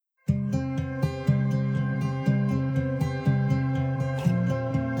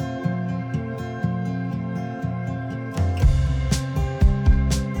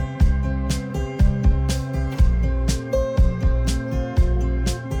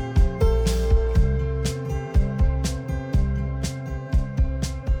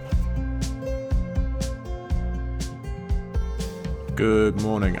Good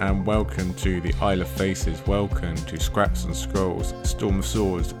morning and welcome to the Isle of Faces. Welcome to Scraps and Scrolls, Storm of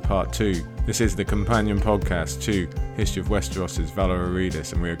Swords, Part 2. This is the companion podcast to History of Westeros' Valar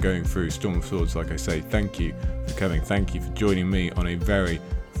Aridus, and we are going through Storm of Swords. Like I say, thank you for coming. Thank you for joining me on a very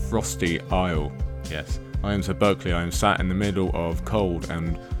frosty isle. Yes, I am Sir Buckley. I am sat in the middle of cold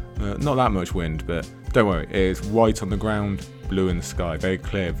and not that much wind, but don't worry, it is white on the ground, blue in the sky. Very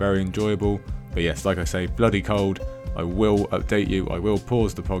clear, very enjoyable. But yes, like I say, bloody cold. I will update you. I will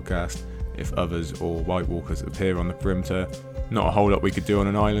pause the podcast if others or White Walkers appear on the perimeter. Not a whole lot we could do on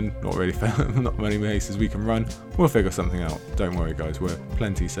an island. Not really, not many places we can run. We'll figure something out. Don't worry, guys. We're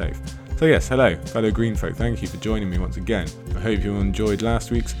plenty safe. So yes, hello, fellow green folk. Thank you for joining me once again. I hope you enjoyed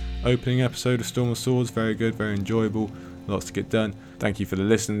last week's opening episode of Storm of Swords. Very good, very enjoyable. Lots to get done. Thank you for the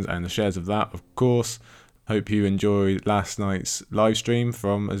listens and the shares of that, of course. Hope you enjoyed last night's live stream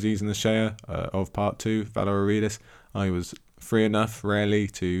from Aziz and the Shea of Part 2, Valar Aridus. I was free enough, rarely,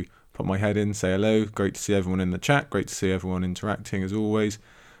 to put my head in, say hello. Great to see everyone in the chat. Great to see everyone interacting as always.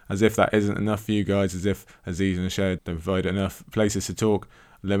 As if that isn't enough for you guys, as if Aziz and the Shea don't provide enough places to talk,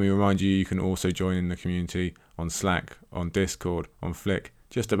 let me remind you, you can also join in the community on Slack, on Discord, on Flick,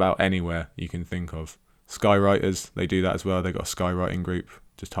 just about anywhere you can think of. Skywriters, they do that as well. They've got a skywriting group.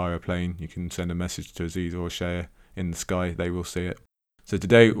 Just hire a plane. You can send a message to Aziz or Shea in the sky. They will see it. So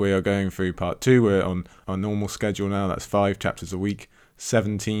today we are going through part 2. We're on our normal schedule now. That's 5 chapters a week.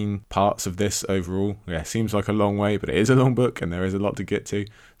 17 parts of this overall. Yeah, seems like a long way, but it is a long book and there is a lot to get to.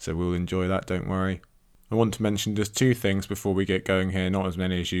 So we'll enjoy that, don't worry. I want to mention just 2 things before we get going here. Not as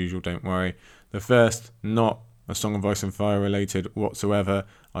many as usual, don't worry. The first, not a Song of Ice and Fire related whatsoever.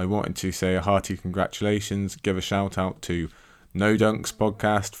 I wanted to say a hearty congratulations, give a shout out to No Dunks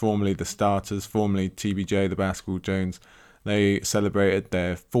podcast, formerly The Starters, formerly TBJ, the Basketball Jones. They celebrated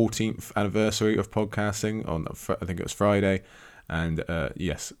their 14th anniversary of podcasting on, I think it was Friday. And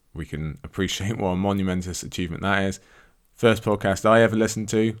yes, we can appreciate what a monumentous achievement that is. First podcast I ever listened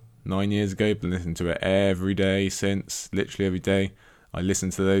to, 9 years ago. Been listening to it every day since, literally every day. I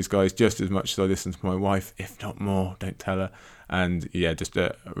listen to those guys just as much as I listen to my wife, if not more, don't tell her. And yeah, just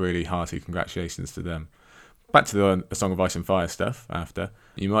a really hearty congratulations to them. Back to the Song of Ice and Fire stuff after.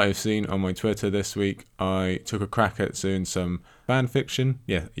 You might have seen on my Twitter this week, I took a crack at doing some fan fiction.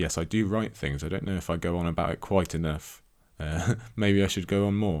 Yes, I do write things. I don't know if I go on about it quite enough. Maybe I should go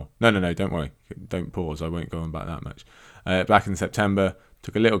on more. No, don't worry. Don't pause. I won't go on about that much. Back in September,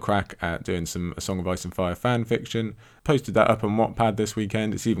 took a little crack at doing some Song of Ice and Fire fan fiction. Posted that up on Wattpad this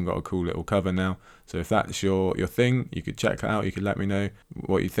weekend. It's even got a cool little cover now. So if that's your thing, you could check that out. You could let me know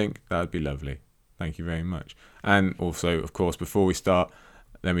what you think. That would be lovely. Thank you very much. And also, of course, before we start,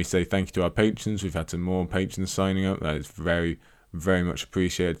 let me say thank you to our patrons. We've had some more patrons signing up. That is very, very much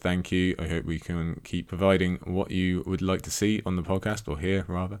appreciated. Thank you. I hope we can keep providing what you would like to see on the podcast, or hear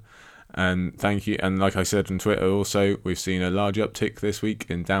rather. And thank you. And like I said on Twitter also, we've seen a large uptick this week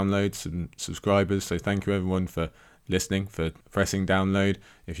in downloads and subscribers. So thank you everyone for listening, for pressing download.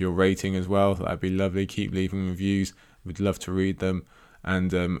 If you're rating as well, that'd be lovely. Keep leaving reviews. We'd love to read them.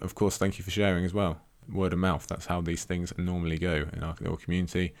 And of course, thank you for sharing as well. Word of mouth, that's how these things normally go in our little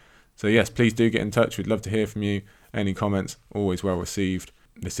community. So yes, please do get in touch. We'd love to hear from you. Any comments, always well received.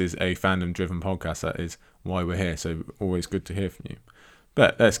 This is a fandom-driven podcast. That is why we're here. So always good to hear from you.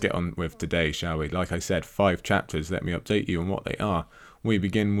 But let's get on with today, shall we? Like I said, 5 chapters. Let me update you on what they are. We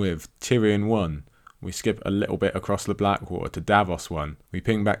begin with Tyrion 1. We skip a little bit across the Blackwater to Davos 1. We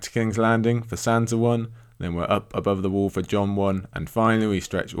ping back to King's Landing for Sansa 1. Then we're up above the wall for Jon 1. And finally, we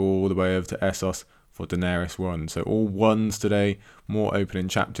stretch all the way over to Essos for Daenerys 1. So all 1s today. More opening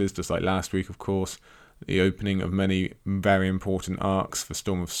chapters, just like last week, of course. The opening of many very important arcs for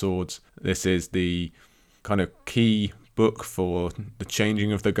Storm of Swords. This is the kind of key book for the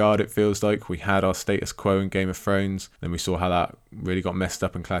changing of the guard, it feels like. We had our status quo in Game of Thrones, then we saw how that really got messed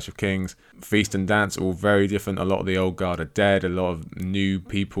up in Clash of Kings. Feast and Dance, all very different. A lot of the old guard are dead, a lot of new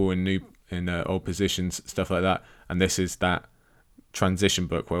people in old positions, stuff like that. And this is that transition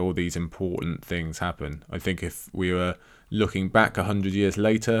book where all these important things happen. I think if we were looking back 100 years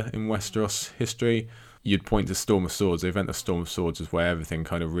later in Westeros history, you'd point to Storm of Swords. The event of Storm of Swords is where everything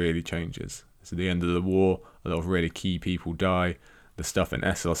kind of really changes. It's the end of the war. A lot of really key people die. The stuff in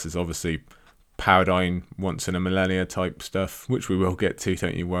Essos is obviously paradigm once in a millennia type stuff, which we will get to,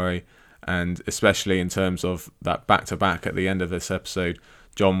 don't you worry. And especially in terms of that back-to-back at the end of this episode,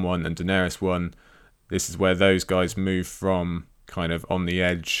 Jon 1 and Daenerys 1, this is where those guys move from kind of on the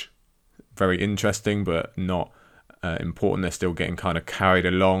edge, very interesting but not important. They're still getting kind of carried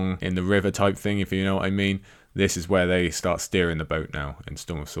along in the river type thing, if you know what I mean. This is where they start steering the boat now in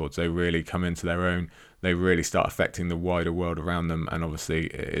Storm of Swords. They really come into their own. they really start affecting the wider world around them, and obviously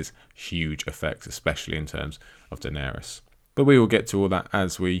it is huge effects, especially in terms of Daenerys. But we will get to all that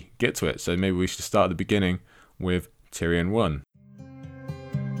as we get to it, so maybe we should start at the beginning with Tyrion 1.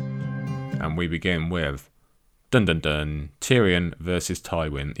 And we begin with dun dun dun, Tyrion versus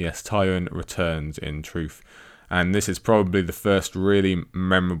Tywin. Yes, Tywin returns in truth. And this is probably the first really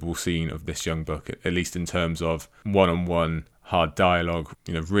memorable scene of this young book, at least in terms of one-on-one hard dialogue,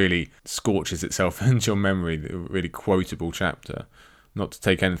 really scorches itself into your memory, a really quotable chapter. Not to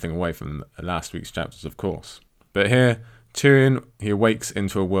take anything away from last week's chapters, of course. But here, Tyrion, he awakes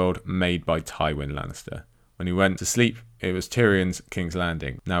into a world made by Tywin Lannister. When he went to sleep, it was Tyrion's King's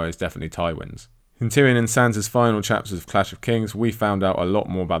Landing. Now it's definitely Tywin's. In Tyrion and Sansa's final chapters of Clash of Kings, we found out a lot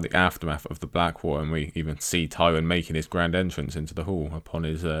more about the aftermath of the Blackwater, and we even see Tywin making his grand entrance into the hall upon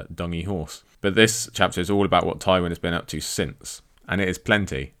his dungy horse. But this chapter is all about what Tywin has been up to since, and it is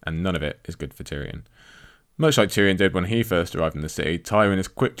plenty, and none of it is good for Tyrion. Much like Tyrion did when he first arrived in the city, Tywin has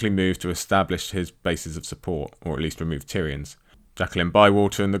quickly moved to establish his bases of support, or at least remove Tyrion's. Jacqueline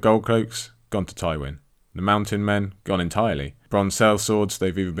Bywater and the Goldcloaks, gone to Tywin. The Mountain Men, gone entirely. Bronze sellswords,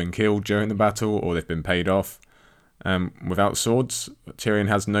 they've either been killed during the battle or they've been paid off. Without swords, Tyrion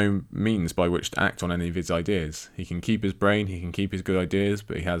has no means by which to act on any of his ideas. He can keep his brain, he can keep his good ideas,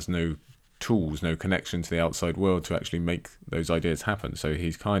 but he has no tools, no connection to the outside world to actually make those ideas happen. So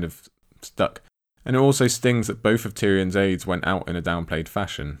he's kind of stuck. And it also stings that both of Tyrion's aides went out in a downplayed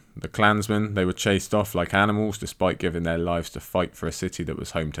fashion. The clansmen, they were chased off like animals despite giving their lives to fight for a city that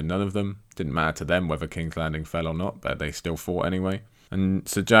was home to none of them. Didn't matter to them whether King's Landing fell or not, but they still fought anyway. And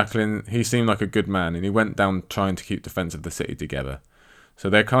Sir Jacqueline, he seemed like a good man, and he went down trying to keep defence of the city together. So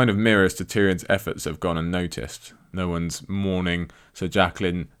they're kind of mirrors to Tyrion's efforts that have gone unnoticed. No one's mourning Sir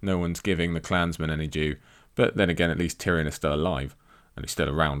Jacqueline, no one's giving the clansmen any due. But then again, at least Tyrion is still alive, and he's still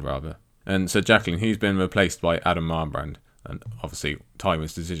around rather. And Sir Jacqueline, he's been replaced by Adam Marbrand, and obviously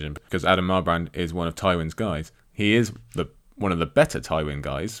Tywin's decision, because Adam Marbrand is one of Tywin's guys. He is one of the better Tywin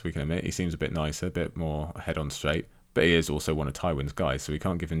guys, we can admit. He seems a bit nicer, a bit more head on straight, but he is also one of Tywin's guys, so we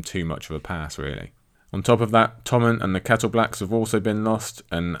can't give him too much of a pass, really. On top of that, Tommen and the Kettleblacks have also been lost,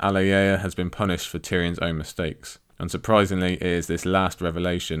 and Alayea has been punished for Tyrion's own mistakes. Unsurprisingly, it is this last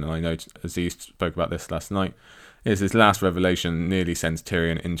revelation, and I know Aziz spoke about this last night, this last revelation nearly sends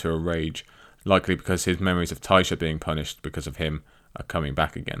Tyrion into a rage, likely because his memories of Tysha being punished because of him are coming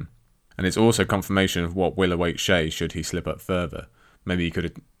back again. And it's also confirmation of what will await Shae should he slip up further. Maybe he could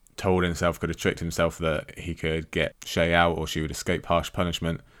have could have tricked himself that he could get Shae out or she would escape harsh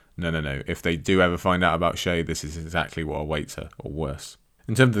punishment. No. If they do ever find out about Shae, this is exactly what awaits her, or worse.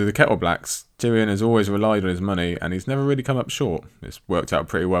 In terms of the Kettleblacks, Tyrion has always relied on his money and he's never really come up short. It's worked out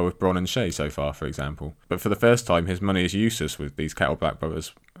pretty well with Bronn and Shae so far, for example. But for the first time, his money is useless with these Kettleblack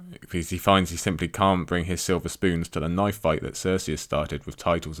brothers, because he finds he simply can't bring his silver spoons to the knife fight that Cersei has started with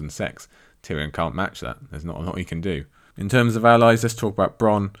titles and sex. Tyrion can't match that. There's not a lot he can do. In terms of allies, let's talk about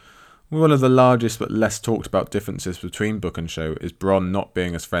Bronn. One of the largest but less talked about differences between book and show is Bronn not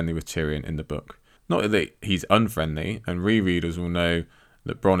being as friendly with Tyrion in the book. Not that he's unfriendly, and rereaders will know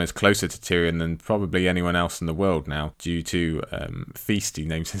that Bronn is closer to Tyrion than probably anyone else in the world now, due to Feast, he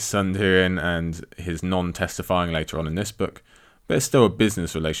names his son Tyrion, and his non-testifying later on in this book. But it's still a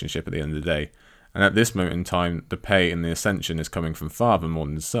business relationship at the end of the day, and at this moment in time, the pay and the ascension is coming from father more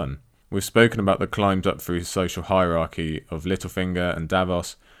than son. We've spoken about the climbs up through social hierarchy of Littlefinger and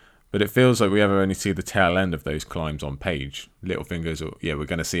Davos, but it feels like we ever only see the tail end of those climbs on page. Littlefinger's, we're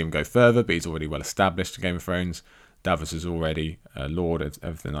going to see him go further, but he's already well established in Game of Thrones. Davos is already a lord,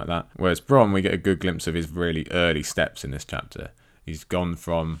 everything like that. Whereas Bronn, we get a good glimpse of his really early steps in this chapter. He's gone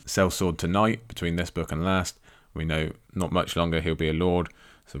from sellsword to knight between this book and last. We know not much longer he'll be a lord,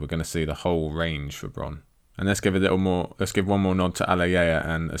 so we're going to see the whole range for Bronn. And let's give one more nod to Alayea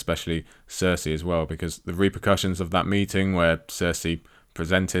and especially Cersei as well, because the repercussions of that meeting where Cersei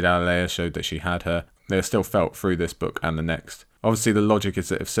presented Alayea showed that she had her. They are still felt through this book and the next. Obviously, the logic is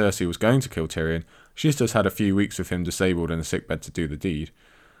that if Cersei was going to kill Tyrion, she's just had a few weeks with him disabled in a sickbed to do the deed.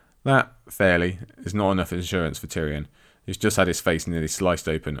 That, fairly, is not enough insurance for Tyrion. He's just had his face nearly sliced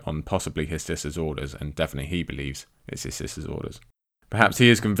open on possibly his sister's orders, and definitely he believes it's his sister's orders. Perhaps he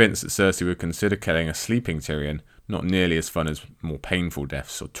is convinced that Cersei would consider killing a sleeping Tyrion, not nearly as fun as more painful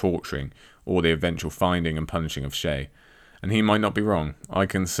deaths or torturing, or the eventual finding and punishing of Shae. And he might not be wrong. I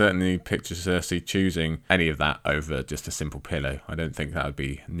can certainly picture Cersei choosing any of that over just a simple pillow. I don't think that would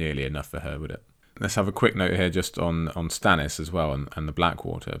be nearly enough for her, would it? Let's have a quick note here just on Stannis as well and the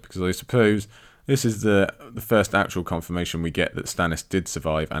Blackwater, because I suppose this is the first actual confirmation we get that Stannis did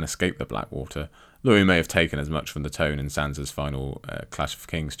survive and escape the Blackwater, though he may have taken as much from the tone in Sansa's final Clash of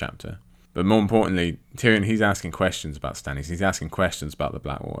Kings chapter. But more importantly, Tyrion, he's asking questions about Stannis. He's asking questions about the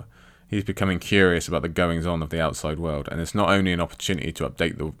Blackwater. He's becoming curious about the goings-on of the outside world, and it's not only an opportunity to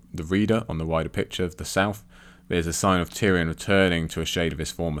update the reader on the wider picture of the South, but it's a sign of Tyrion returning to a shade of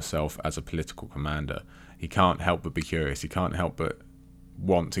his former self as a political commander. He can't help but be curious. He can't help but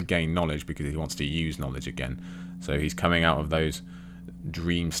want to gain knowledge because he wants to use knowledge again. So he's coming out of those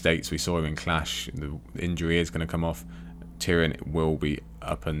dream states we saw him in Clash. The injury is going to come off. Tyrion will be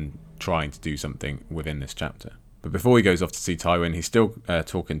up and trying to do something within this chapter. But before he goes off to see Tywin, he's still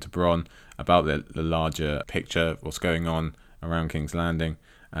talking to Bronn about the larger picture, what's going on around King's Landing,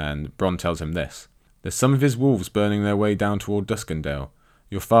 and Bronn tells him this. There's some of his wolves burning their way down toward Duskendale.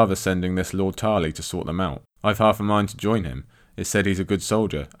 Your father's sending this Lord Tarley to sort them out. I've half a mind to join him. It's said he's a good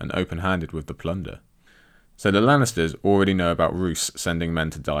soldier and open-handed with the plunder. So the Lannisters already know about Roose sending men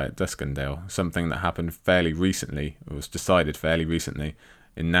to die at Duskendale, something that happened fairly recently, or was decided fairly recently,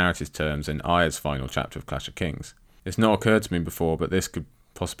 in narrative terms in Arya's final chapter of Clash of Kings. It's not occurred to me before, but this could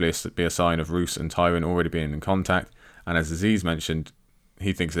possibly be a sign of Roose and Tywin already being in contact, and as Aziz mentioned,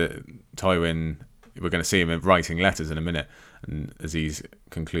 he thinks that Tywin, we're going to see him writing letters in a minute, and Aziz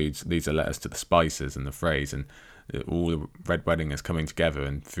concludes these are letters to the Spicers and the Freys, and all the Red Wedding is coming together,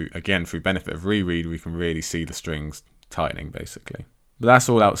 and through benefit of reread, we can really see the strings tightening, basically. But that's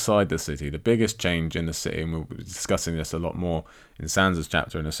all outside the city. The biggest change in the city, and we'll be discussing this a lot more in Sansa's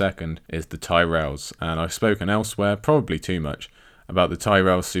chapter in a second, is the Tyrells. And I've spoken elsewhere, probably too much, about the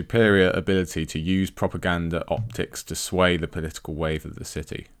Tyrells' superior ability to use propaganda optics to sway the political wave of the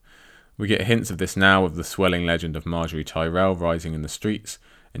city. We get hints of this now with the swelling legend of Marjorie Tyrell rising in the streets,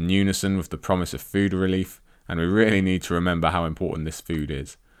 in unison with the promise of food relief, and we really need to remember how important this food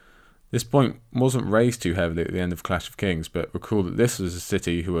is. This point wasn't raised too heavily at the end of Clash of Kings, but recall that this was a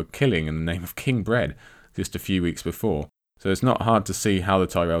city who were killing in the name of King Bread just a few weeks before, so it's not hard to see how the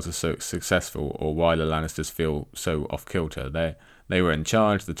Tyrells are so successful or why the Lannisters feel so off-kilter. They were in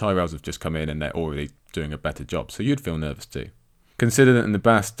charge, the Tyrells have just come in and they're already doing a better job, so you'd feel nervous too. Consider that in the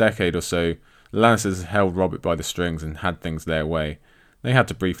past decade or so, the Lannisters held Robert by the strings and had things their way. They had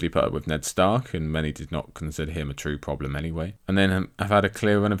to briefly put up with Ned Stark, and many did not consider him a true problem anyway, and then have had a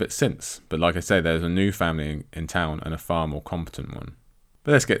clear run of it since. But like I say, there's a new family in town and a far more competent one.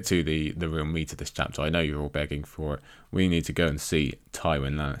 But let's get to the real meat of this chapter. I know you're all begging for it. We need to go and see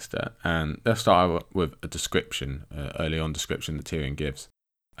Tywin Lannister, and let's start out with a description, early on description that Tyrion gives.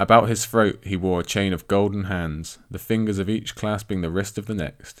 About his throat he wore a chain of golden hands, the fingers of each clasping the wrist of the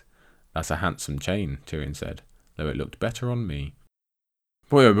next. That's a handsome chain, Tyrion said, though it looked better on me.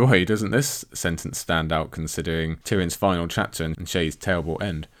 Boy oh boy, doesn't this sentence stand out considering Tyrion's final chapter and Shay's terrible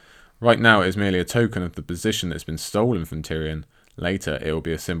end. Right now it is merely a token of the position that's been stolen from Tyrion. Later it will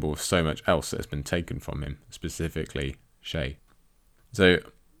be a symbol of so much else that has been taken from him, specifically Shay. So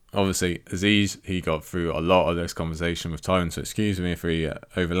obviously Aziz, he got through a lot of this conversation with Tywin, so excuse me if we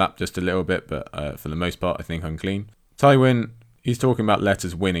overlap just a little bit, but for the most part I think I'm clean. Tywin, he's talking about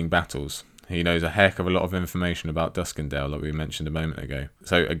letters winning battles. He knows a heck of a lot of information about Duskendale, like we mentioned a moment ago.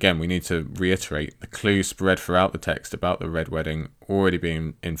 So again, we need to reiterate the clues spread throughout the text about the Red Wedding already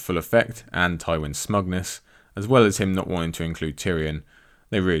being in full effect, and Tywin's smugness, as well as him not wanting to include Tyrion.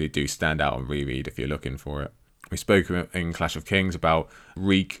 They really do stand out on reread if you're looking for it. We spoke in Clash of Kings about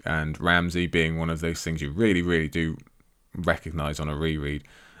Reek and Ramsay being one of those things you really, really do recognise on a reread.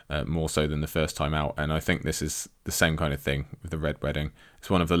 More so than the first time out, and I think this is the same kind of thing with the Red Wedding. It's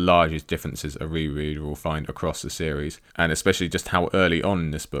one of the largest differences a rereader will find across the series, and especially just how early on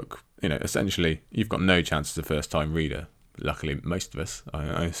in this book, essentially you've got no chance as a first time reader. Luckily most of us,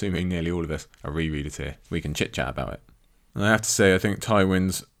 I'm assuming nearly all of us, are rereaders here. We can chit chat about it. And I have to say, I think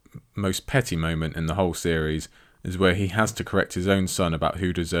Tywin's most petty moment in the whole series is where he has to correct his own son about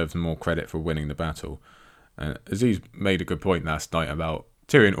who deserves more credit for winning the battle. Aziz made a good point last night about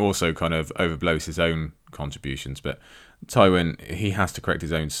Tyrion also kind of overblows his own contributions, but Tywin, he has to correct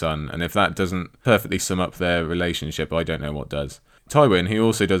his own son, and if that doesn't perfectly sum up their relationship, I don't know what does. Tywin, he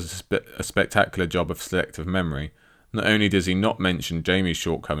also does a spectacular job of selective memory. Not only does he not mention Jaime's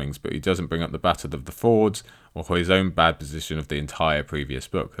shortcomings, but he doesn't bring up the Battle of the Fords or his own bad position of the entire previous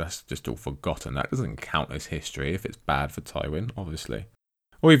book. That's just all forgotten. That doesn't count as history if it's bad for Tywin, obviously.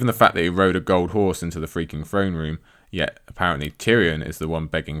 Or even the fact that he rode a gold horse into the freaking throne room, yet apparently Tyrion is the one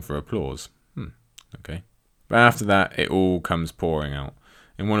begging for applause. Okay. But after that, it all comes pouring out.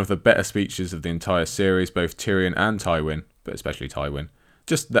 In one of the better speeches of the entire series, both Tyrion and Tywin, but especially Tywin,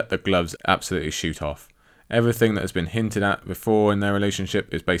 just let the gloves absolutely shoot off. Everything that has been hinted at before in their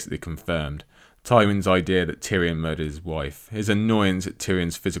relationship is basically confirmed. Tywin's idea that Tyrion murdered his wife, his annoyance at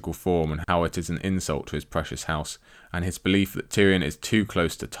Tyrion's physical form and how it is an insult to his precious house, and his belief that Tyrion is too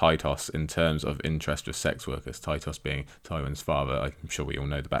close to Tytos in terms of interest with sex workers, Tytos being Tywin's father. I'm sure we all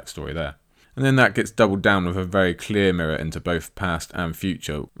know the backstory there. And then that gets doubled down with a very clear mirror into both past and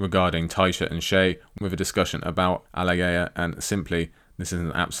future regarding Tysha and Shae, with a discussion about Alayea, and simply, this is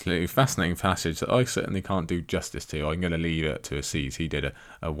an absolutely fascinating passage that I certainly can't do justice to. I'm going to leave it to Aziz. He did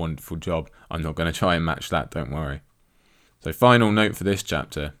a wonderful job. I'm not going to try and match that, don't worry. So final note for this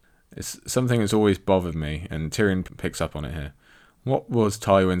chapter. It's something that's always bothered me, and Tyrion picks up on it here. What was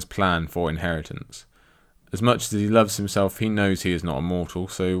Tywin's plan for inheritance? As much as he loves himself, he knows he is not immortal,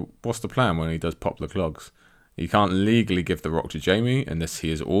 so what's the plan when he does pop the clogs? He can't legally give the rock to Jaime, unless he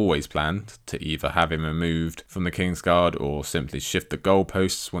has always planned to either have him removed from the Kingsguard or simply shift the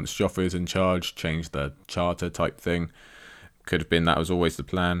goalposts once Joffrey is in charge, change the charter type thing. Could have been that was always the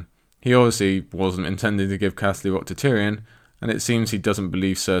plan. He obviously wasn't intending to give Casterly Rock to Tyrion, and it seems he doesn't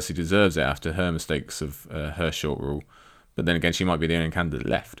believe Cersei deserves it after her mistakes of her short rule. But then again, she might be the only candidate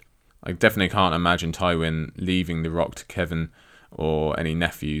left. I definitely can't imagine Tywin leaving the rock to Kevan or any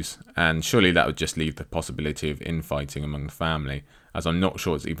nephews, and surely that would just leave the possibility of infighting among the family, as I'm not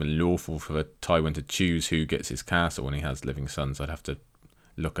sure it's even lawful for Tywin to choose who gets his castle when he has living sons. I'd have to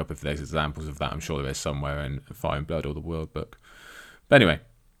look up if there's examples of that. I'm sure there is somewhere in Fire and Blood or the World Book. But anyway,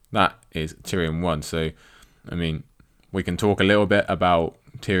 that is Tyrion 1. So, I mean, we can talk a little bit about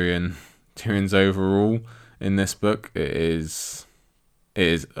Tyrion's overall in this book. It is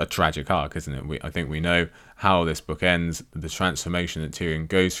a tragic arc, isn't it? I think we know how this book ends, the transformation that Tyrion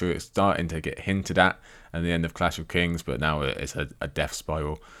goes through. It's starting to get hinted at the end of Clash of Kings, but now it's a death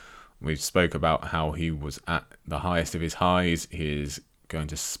spiral. We spoke about how he was at the highest of his highs. He is going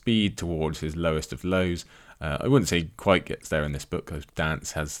to speed towards his lowest of lows. I wouldn't say he quite gets there in this book, because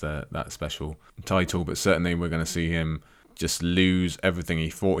Dance has that special title, but certainly we're going to see him just lose everything he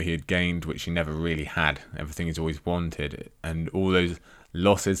thought he had gained, which he never really had, everything he's always wanted, and all those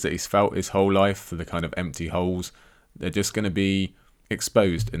losses that he's felt his whole life, the kind of empty holes, they're just going to be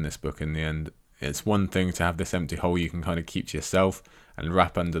exposed in this book in the end. It's one thing to have this empty hole you can kind of keep to yourself and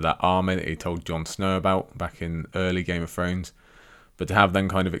wrap under that armour that he told Jon Snow about back in early Game of Thrones, but to have them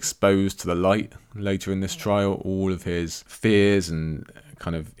kind of exposed to the light later in this trial, all of his fears and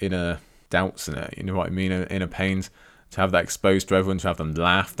kind of inner doubts and you know what I mean, inner pains, to have that exposed to everyone, to have them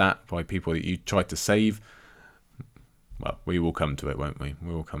laughed at by people that you tried to save. Well, we will come to it, won't we?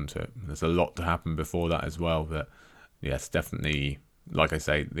 We will come to it. There's a lot to happen before that as well, but yes, definitely, like I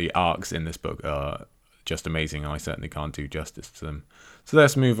say, the arcs in this book are just amazing. I certainly can't do justice to them. So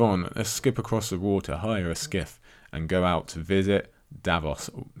let's move on. Let's skip across the water, hire a skiff, and go out to visit Davos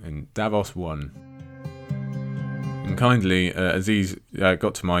in Davos 1. And kindly, Aziz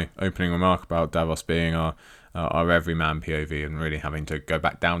got to my opening remark about Davos being our everyman POV and really having to go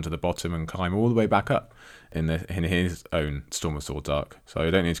back down to the bottom and climb all the way back up in his own Storm of Swords arc. So I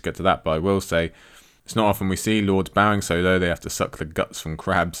don't need to get to that, but I will say it's not often we see lords bowing so low they have to suck the guts from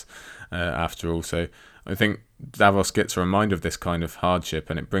crabs after all. So I think Davos gets a reminder of this kind of hardship,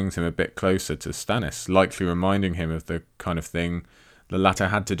 and it brings him a bit closer to Stannis, likely reminding him of the kind of thing the latter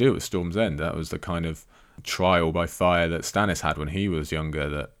had to do at Storm's End. That was the kind of trial by fire that Stannis had when he was younger,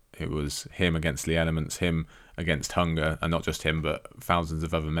 that it was him against the elements, him against hunger, and not just him, but thousands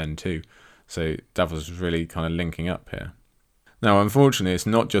of other men too. So Davos was really kind of linking up here. Now, unfortunately, it's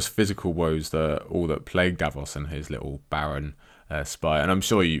not just physical woes that plague Davos and his little barren spire. And I'm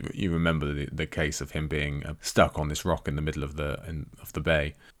sure you remember the case of him being stuck on this rock in the middle of the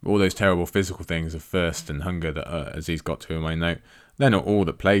bay. All those terrible physical things of thirst and hunger that Aziz got to in my note, they're not all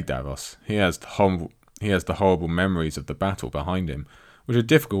that plague Davos. He has the horrible memories of the battle behind him, which are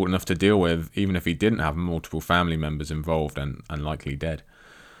difficult enough to deal with even if he didn't have multiple family members involved and likely dead.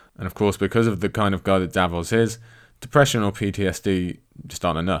 And of course, because of the kind of guy that Davos is, depression or PTSD just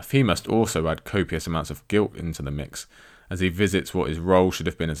aren't enough. He must also add copious amounts of guilt into the mix as he visits what his role should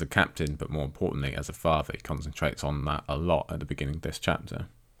have been as a captain, but more importantly as a father. He concentrates on that a lot at the beginning of this chapter.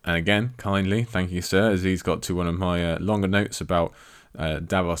 And again, kindly, thank you, sir, as he's got to one of my longer notes about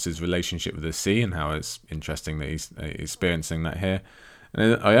Davos's relationship with the sea and how it's interesting that he's experiencing that here.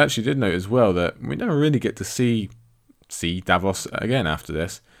 And I actually did note as well that we never really get to see Davos again after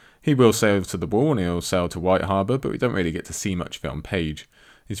this. He will sail to the Wall and he'll sail to White Harbour, but we don't really get to see much of it on page.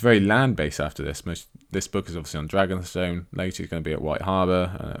 He's very land-based after this. This book is obviously on Dragonstone. Later he's going to be at White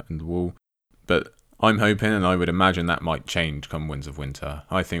Harbour and the Wall. But I'm hoping, and I would imagine that might change come Winds of Winter.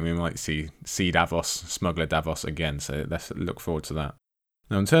 I think we might see Davos, Smuggler Davos again, so let's look forward to that.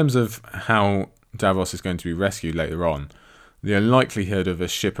 Now, in terms of how Davos is going to be rescued later on, The unlikelihood of a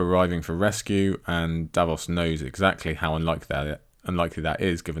ship arriving for rescue, and Davos knows exactly how unlikely that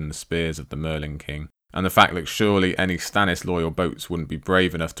is given the spears of the Merlin King, and the fact that surely any Stannis loyal boats wouldn't be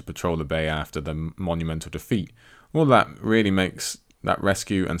brave enough to patrol the bay after the monumental defeat. All that really makes that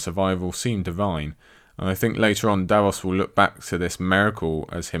rescue and survival seem divine, and I think later on Davos will look back to this miracle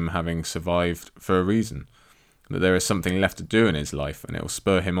as him having survived for a reason, that there is something left to do in his life, and it will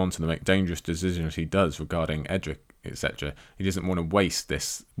spur him on to make dangerous decisions he does regarding Edric, etc. He doesn't want to waste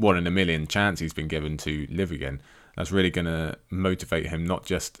this 1 in a million chance he's been given to live again. That's really going to motivate him, not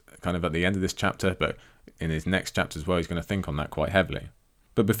just kind of at the end of this chapter, but in his next chapter as well. He's going to think on that quite heavily.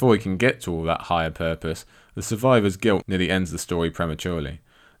 But before he can get to all that higher purpose, the survivor's guilt nearly ends the story prematurely.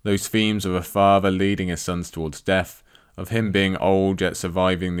 Those themes of a father leading his sons towards death, of him being old yet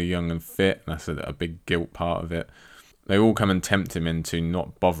surviving the young and fit, that's a big guilt part of it, they all come and tempt him into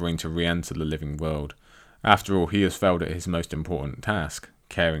not bothering to re-enter the living world. After all, he has failed at his most important task,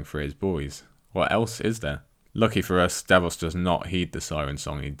 caring for his boys. What else is there? Lucky for us, Davos does not heed the siren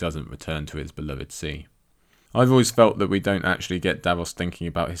song. He doesn't return to his beloved sea. I've always felt that we don't actually get Davos thinking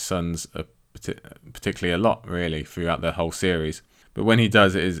about his sons particularly a lot, really, throughout the whole series. But when he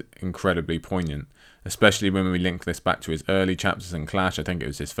does, it is incredibly poignant, especially when we link this back to his early chapters in Clash. I think it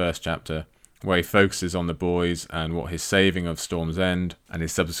was his first chapter, where he focuses on the boys and what his saving of Storm's End and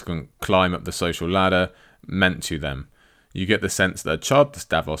his subsequent climb up the social ladder meant to them. You get the sense that a childless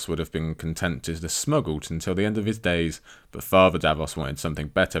Davos would have been content to just smuggle until the end of his days, but Father Davos wanted something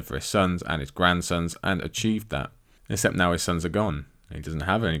better for his sons and his grandsons, and achieved that. Except now his sons are gone. He doesn't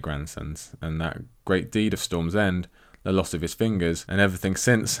have any grandsons, and that great deed of Storm's End, the loss of his fingers, and everything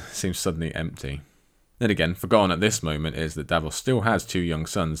since, seems suddenly empty. Then again, forgotten at this moment is that Davos still has 2 young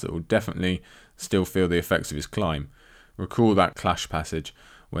sons that will definitely still feel the effects of his climb. Recall that Clash passage,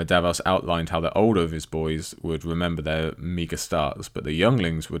 where Davos outlined how the older of his boys would remember their meagre starts, but the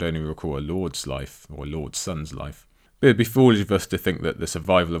younglings would only recall a lord's life, or lord's son's life. It would be foolish of us to think that the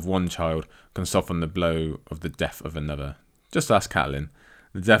survival of one child can soften the blow of the death of another. Just ask Catelyn.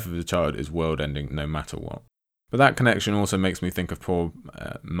 The death of a child is world-ending no matter what. But that connection also makes me think of poor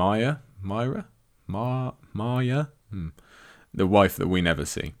Maya, the wife that we never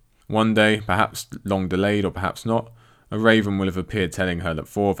see. One day, perhaps long delayed or perhaps not, a raven will have appeared telling her that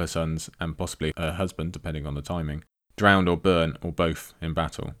 4 of her sons, and possibly her husband, depending on the timing, drowned or burned, or both, in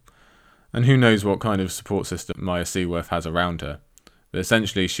battle. And who knows what kind of support system Maya Seaworth has around her. But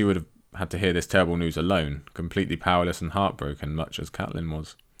essentially, she would have had to hear this terrible news alone, completely powerless and heartbroken, much as Catelyn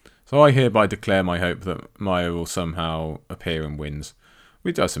was. So I hereby declare my hope that Maya will somehow appear and wins.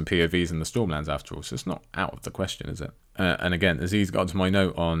 We do have some POVs in the Stormlands after all, so it's not out of the question, is it? And again, Aziz got to my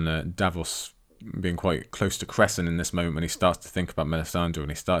note on Davos being quite close to Crescent in this moment when he starts to think about Melisandre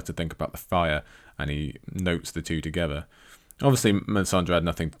and he starts to think about the fire, and he notes the two together. Obviously, Melisandre had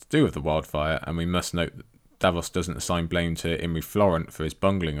nothing to do with the wildfire, and we must note that Davos doesn't assign blame to Imry Florent for his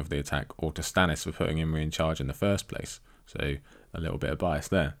bungling of the attack, or to Stannis for putting Imry in charge in the first place. So, a little bit of bias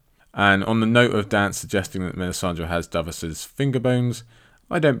there. And on the note of Dance suggesting that Melisandre has Davos's finger bones,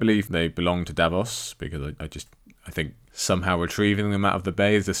 I don't believe they belong to Davos, because I think somehow retrieving them out of the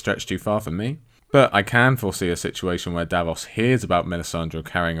bay is a stretch too far for me. But I can foresee a situation where Davos hears about Melisandre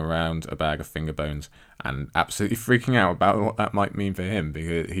carrying around a bag of finger bones and absolutely freaking out about what that might mean for him,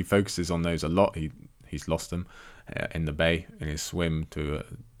 because he focuses on those a lot. He's lost them in the bay in his swim to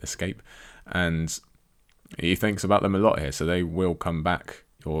escape, and he thinks about them a lot here, so they will come back,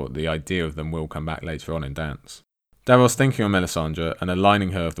 or the idea of them will come back later on in Dance. Davos thinking on Melisandre and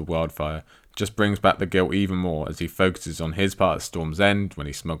aligning her with the wildfire just brings back the guilt even more as he focuses on his part at Storm's End when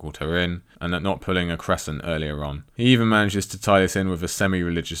he smuggled her in, and at not pulling a Crescent earlier on. He even manages to tie this in with a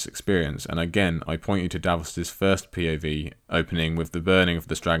semi-religious experience, and again I point you to Davos' first POV opening with the burning of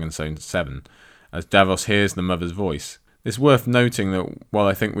the Dragonstone 7, as Davos hears the mother's voice. It's worth noting that while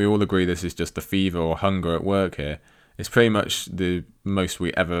I think we all agree this is just the fever or hunger at work here, it's pretty much the most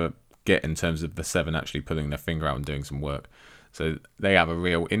we ever get in terms of the 7 actually pulling their finger out and doing some work. So they have a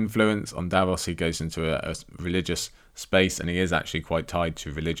real influence on Davos. He goes into a religious space, and he is actually quite tied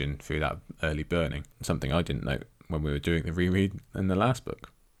to religion through that early burning, something I didn't note when we were doing the reread in the last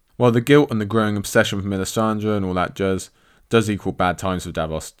book. While the guilt and the growing obsession with Melisandre and all that does equal bad times for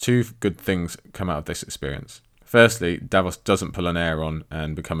Davos, 2 good things come out of this experience. Firstly, Davos doesn't pull an Aeron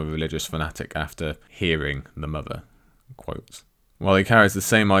and become a religious fanatic after hearing the mother. Quotes. While he carries the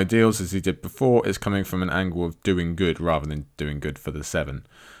same ideals as he did before, it's coming from an angle of doing good rather than doing good for the 7.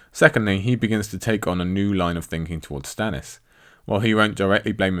 Secondly, he begins to take on a new line of thinking towards Stannis. While he won't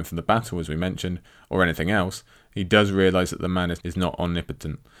directly blame him for the battle, as we mentioned, or anything else, he does realise that the man is not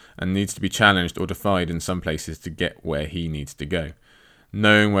omnipotent and needs to be challenged or defied in some places to get where he needs to go.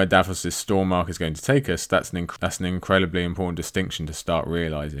 Knowing where Davos' storm arc is going to take us, that's an incredibly important distinction to start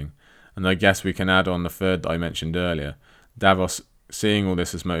realising. And I guess we can add on the third that I mentioned earlier, Davos seeing all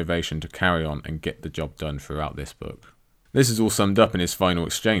this as motivation to carry on and get the job done throughout this book. This is all summed up in his final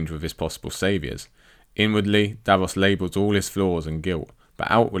exchange with his possible saviours. Inwardly, Davos labels all his flaws and guilt, but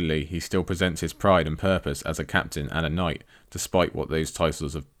outwardly he still presents his pride and purpose as a captain and a knight, despite what those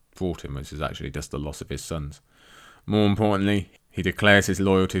titles have brought him, which is actually just the loss of his sons. More importantly, he declares his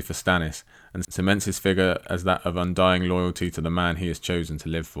loyalty for Stannis and cements his figure as that of undying loyalty to the man he has chosen to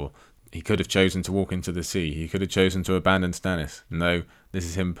live for. He could have chosen to walk into the sea. He could have chosen to abandon Stannis. No, this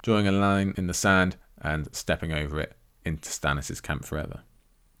is him drawing a line in the sand and stepping over it into Stannis' camp forever.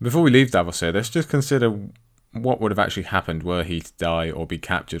 Before we leave Davos here, let's just consider what would have actually happened were he to die or be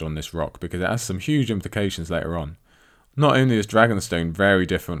captured on this rock, because it has some huge implications later on. Not only is Dragonstone very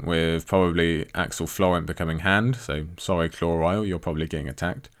different, with probably Axel Florent becoming Hand, so sorry Clore Isle, you're probably getting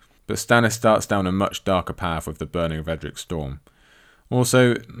attacked, but Stannis starts down a much darker path with the burning of Edric's Storm.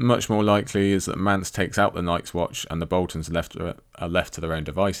 Also, much more likely is that Mance takes out the Night's Watch and the Boltons are left to their own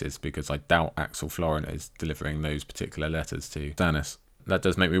devices, because I doubt Axel Florent is delivering those particular letters to Stannis. That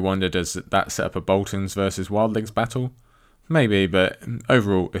does make me wonder, does that set up a Boltons versus Wildlings battle? Maybe, but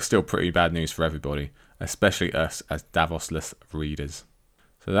overall it's still pretty bad news for everybody, especially us as Davos-less readers.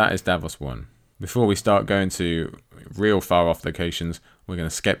 So that is Davos 1. Before we start going to real far off locations, we're going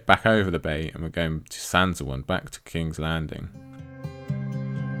to skip back over the bay and we're going to Sansa 1, back to King's Landing.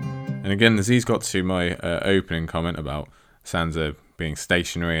 And again, as he's got to my opening comment about Sansa being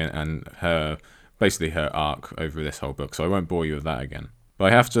stationary and her arc over this whole book, so I won't bore you with that again. But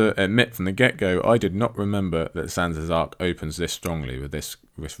I have to admit from the get-go, I did not remember that Sansa's arc opens this strongly with this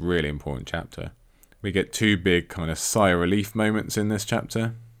really important chapter. We get two big kind of sigh of relief moments in this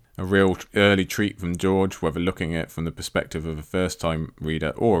chapter. A real early treat from George, whether looking at it from the perspective of a first-time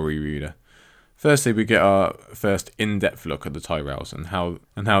reader or a rereader. Firstly, we get our first in-depth look at the Tyrells and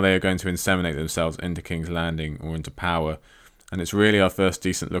how they are going to inseminate themselves into King's Landing or into power, and it's really our first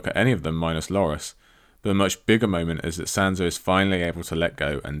decent look at any of them minus Loras. But a much bigger moment is that Sansa is finally able to let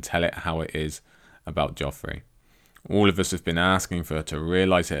go and tell it how it is about Joffrey. All of us have been asking for her to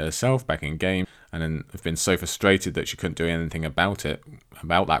realise it herself back in game, and then have been so frustrated that she couldn't do anything about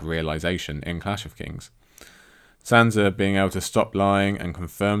that realisation in Clash of Kings. Sansa being able to stop lying and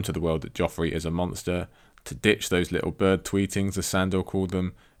confirm to the world that Joffrey is a monster, to ditch those little bird tweetings as Sandor called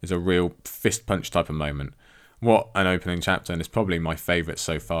them, is a real fist punch type of moment. What an opening chapter, and it's probably my favourite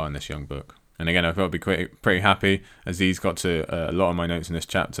so far in this young book. And again, I felt pretty happy as these got to a lot of my notes in this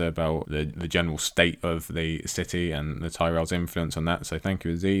chapter about the general state of the city and the Tyrell's influence on that. So thank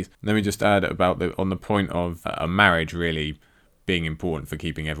you, Aziz. Let me just add about on the point of a marriage really being important for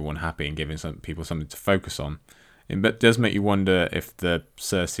keeping everyone happy and giving people something to focus on. It does make you wonder if the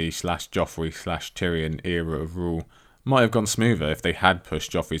Cersei/Joffrey/Tyrion era of rule might have gone smoother if they had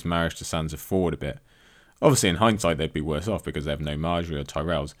pushed Joffrey's marriage to Sansa forward a bit. Obviously, in hindsight, they'd be worse off because they have no Marjorie or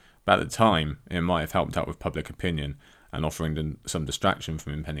Tyrells, but at the time, it might have helped out with public opinion and offering them some distraction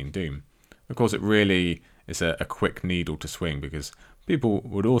from impending doom. Of course, it really is a quick needle to swing because people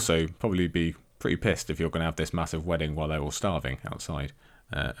would also probably be pretty pissed if you're going to have this massive wedding while they're all starving outside,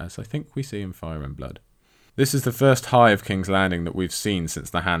 as I think we see in Fire and Blood. This is the first high of King's Landing that we've seen since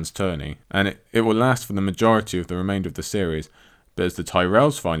the Hand's tourney, and it will last for the majority of the remainder of the series, but as the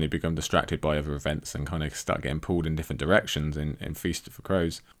Tyrells finally become distracted by other events and kind of start getting pulled in different directions in Feast for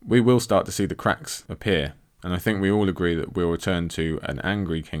Crows, we will start to see the cracks appear, and I think we all agree that we'll return to an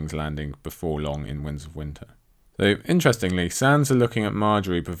angry King's Landing before long in Winds of Winter. So, interestingly, Sansa looking at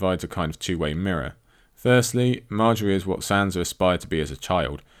Marjorie provides a kind of two-way mirror. Firstly, Marjorie is what Sansa aspired to be as a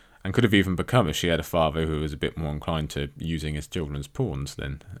child, and could have even become if she had a father who was a bit more inclined to using his children as pawns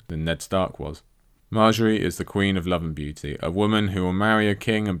than Ned Stark was. Marjorie is the queen of love and beauty, a woman who will marry a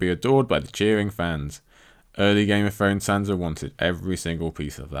king and be adored by the cheering fans. Early Game of Thrones Sansa wanted every single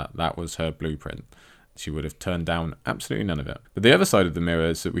piece of that. That was her blueprint. She would have turned down absolutely none of it. But the other side of the mirror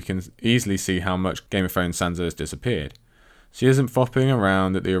is that we can easily see how much Game of Thrones Sansa has disappeared. She isn't flopping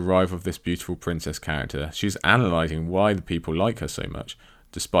around at the arrival of this beautiful princess character. She's analysing why the people like her so much,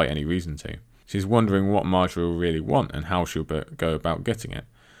 despite any reason to. She's wondering what Marjorie will really want and how she'll go about getting it.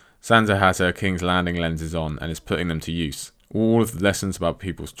 Sansa has her King's Landing lenses on and is putting them to use. All of the lessons about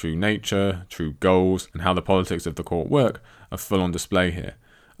people's true nature, true goals, and how the politics of the court work are full on display here.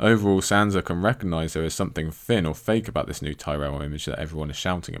 Overall, Sansa can recognise there is something thin or fake about this new Tyrell image that everyone is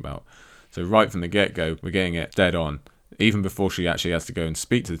shouting about. So right from the get-go, we're getting it dead on. Even before she actually has to go and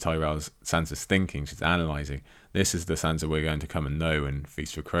speak to the Tyrells, Sansa's thinking, she's analysing. This is the Sansa we're going to come and know in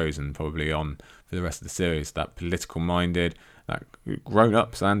Feast for Crows and probably on for the rest of the series. That political-minded, that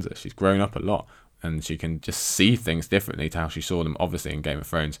grown-up Sansa. She's grown up a lot, and she can just see things differently to how she saw them, obviously, in Game of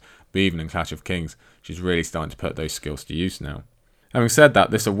Thrones, but even in Clash of Kings. She's really starting to put those skills to use now. Having said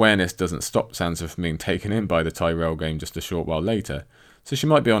that, this awareness doesn't stop Sansa from being taken in by the Tyrell game just a short while later. So she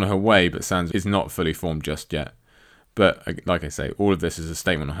might be on her way, but Sansa is not fully formed just yet. But, like I say, all of this is a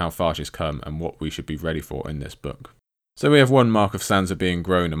statement on how far she's come and what we should be ready for in this book. So we have one mark of Sansa being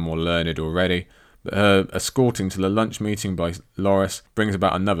grown and more learned already, but her escorting to the lunch meeting by Loras brings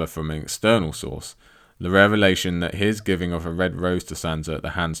about another from an external source. The revelation that his giving of a red rose to Sansa at the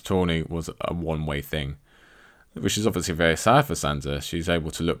Hands tourney was a one-way thing. Which is obviously very sad for Sansa. She's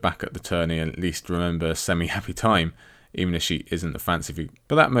able to look back at the tourney and at least remember a semi-happy time, even if she isn't the fancy figure.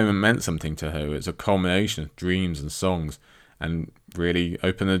 But that moment meant something to her. It was a culmination of dreams and songs, and really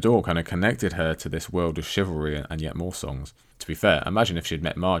opened the door, kind of connected her to this world of chivalry and yet more songs. To be fair, imagine if she'd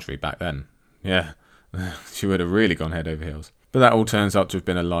met Marjorie back then. Yeah, she would have really gone head over heels. But that all turns out to have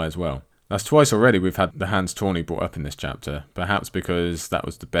been a lie as well. That's twice already we've had the Hands tourney brought up in this chapter, perhaps because that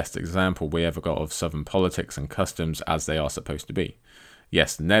was the best example we ever got of southern politics and customs as they are supposed to be.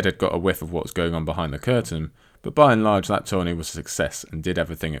 Yes, Ned had got a whiff of what was going on behind the curtain, but by and large that tourney was a success and did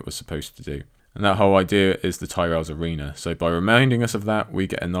everything it was supposed to do. And that whole idea is the Tyrell's arena, so by reminding us of that, we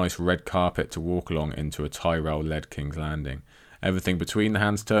get a nice red carpet to walk along into a Tyrell-led King's Landing. Everything between the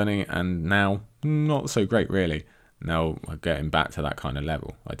Hands tourney and now, not so great really. Now we're getting back to that kind of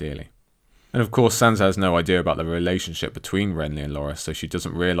level, ideally. And of course Sansa has no idea about the relationship between Renly and Loras, so she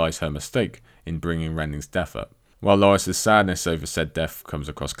doesn't realise her mistake in bringing Renly's death up. While Loras' sadness over said death comes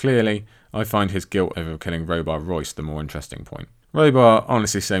across clearly, I find his guilt over killing Robar Royce the more interesting point. Robar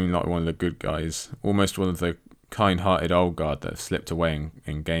honestly seemed like one of the good guys, almost one of the kind-hearted old guard that have slipped away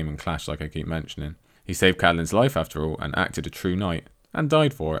in Game and Clash like I keep mentioning. He saved Catelyn's life after all and acted a true knight, and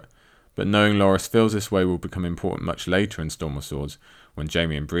died for it. But knowing Loras feels this way will become important much later in Storm of Swords, when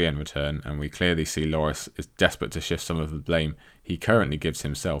Jaime and Brienne return, and we clearly see Loras is desperate to shift some of the blame he currently gives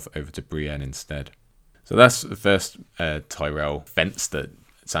himself over to Brienne instead. So that's the first Tyrell fence that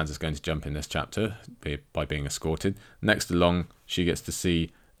Sansa's going to jump in this chapter by being escorted. Next along, she gets to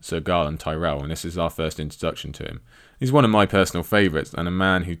see Sir Garland Tyrell, and this is our first introduction to him. He's one of my personal favourites, and a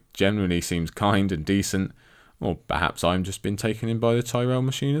man who generally seems kind and decent, or perhaps I'm just been taken in by the Tyrell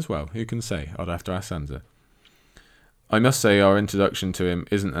machine as well. Who can say? I'd have to ask Sansa. I must say our introduction to him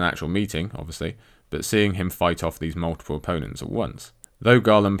isn't an actual meeting, obviously, but seeing him fight off these multiple opponents at once. Though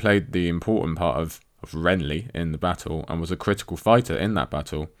Garland played the important part of Renly in the battle and was a critical fighter in that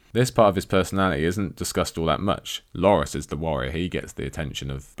battle, this part of his personality isn't discussed all that much. Loras is the warrior, he gets the attention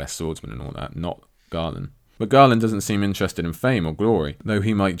of best swordsman and all that, not Garland. But Garland doesn't seem interested in fame or glory, though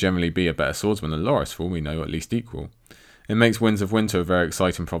he might generally be a better swordsman than Loras, for all we know, at least equal. It makes Winds of Winter a very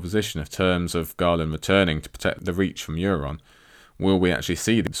exciting proposition in terms of Garland returning to protect the Reach from Euron. Will we actually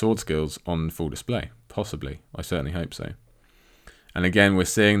see the sword skills on full display? Possibly. I certainly hope so. And again, we're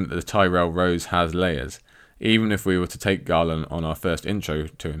seeing that the Tyrell Rose has layers. Even if we were to take Garland on our first intro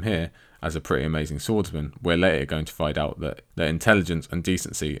to him here as a pretty amazing swordsman, we're later going to find out that their intelligence and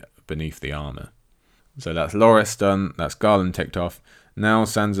decency are beneath the armour. So that's Loras done, that's Garland ticked off. Now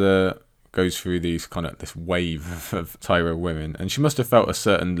Sansa goes through this wave of Tyrell women, and she must have felt a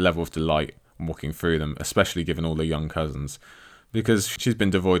certain level of delight walking through them, especially given all the young cousins, because she's been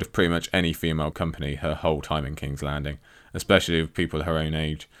devoid of pretty much any female company her whole time in King's Landing, especially with people her own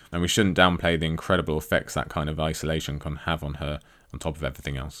age, and we shouldn't downplay the incredible effects that kind of isolation can have on her on top of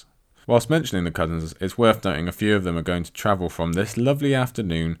everything else. Whilst mentioning the cousins, it's worth noting a few of them are going to travel from this lovely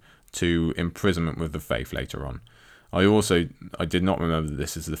afternoon to imprisonment with the Faith later on. I did not remember that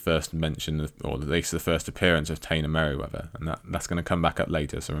this is the first mention of, or at least the first appearance of Taena Merryweather, and that's going to come back up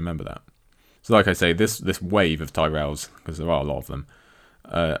later, so remember that. So like I say, this wave of Tyrells, because there are a lot of them,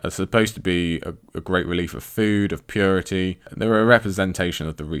 are supposed to be a great relief of food, of purity. They're a representation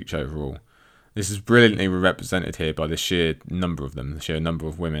of the Reach overall. This is brilliantly represented here by the sheer number of them, the sheer number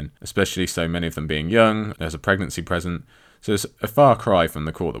of women, especially so many of them being young. There's a pregnancy present, so it's a far cry from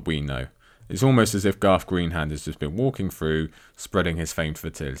the court that we know. It's almost as if Garth Greenhand has just been walking through, spreading his famed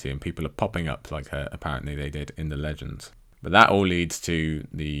fertility, and people are popping up like apparently they did in the legends. But that all leads to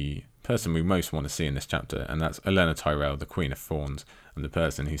the person we most want to see in this chapter, and that's Olenna Tyrell, the Queen of Thorns, and the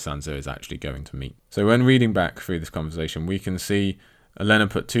person who Sansa is actually going to meet. So when reading back through this conversation, we can see Olenna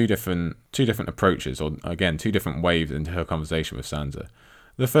put two different approaches, or again, two different waves into her conversation with Sansa.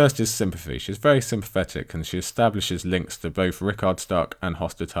 The first is sympathy. She's very sympathetic, and she establishes links to both Rickard Stark and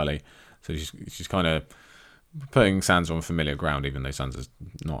Hoster Tully. So she's kind of putting Sansa on familiar ground, even though Sansa's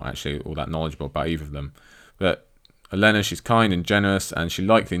not actually all that knowledgeable about either of them. But Olenna, she's kind and generous, and she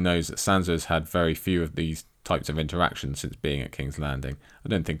likely knows that Sansa has had very few of these types of interactions since being at King's Landing. I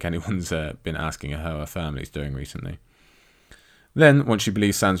don't think anyone's been asking her how her family's doing recently. Then, once she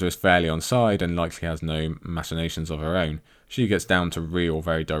believes Sansa is fairly on side and likely has no machinations of her own, she gets down to real,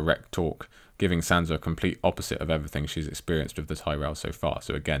 very direct talk, giving Sansa a complete opposite of everything she's experienced with the Tyrells so far.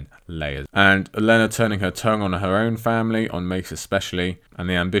 So again, layers. And Olenna turning her tongue on her own family, on Mace especially, and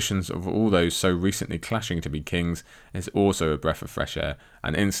the ambitions of all those so recently clashing to be kings is also a breath of fresh air,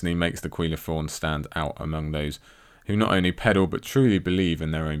 and instantly makes the Queen of Thorns stand out among those who not only peddle but truly believe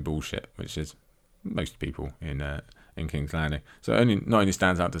in their own bullshit, which is most people in King's Landing. So it not only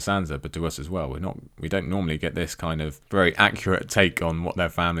stands out to Sansa, but to us as well. We don't normally get this kind of very accurate take on what their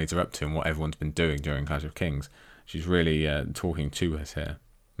families are up to and what everyone's been doing during Clash of Kings. She's really talking to us here.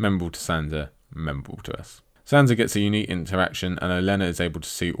 Memorable to Sansa, memorable to us. Sansa gets a unique interaction, and Olenna is able to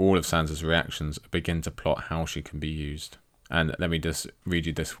see all of Sansa's reactions and begin to plot how she can be used. And let me just read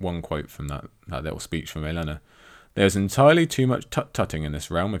you this one quote from that little speech from Olenna. "There's entirely too much tut-tutting in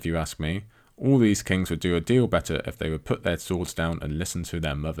this realm, if you ask me. All these kings would do a deal better if they would put their swords down and listen to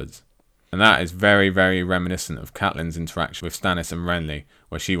their mothers." And that is very, very reminiscent of Catelyn's interaction with Stannis and Renly,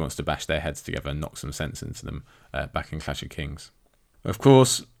 where she wants to bash their heads together and knock some sense into them back in Clash of Kings. Of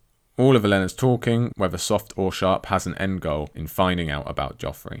course, all of Olenna's talking, whether soft or sharp, has an end goal in finding out about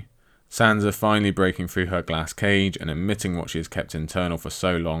Joffrey. Sansa finally breaking through her glass cage and admitting what she has kept internal for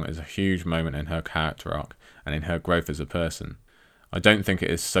so long is a huge moment in her character arc and in her growth as a person. I don't think it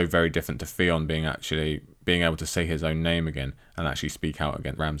is so very different to Theon being able to say his own name again and actually speak out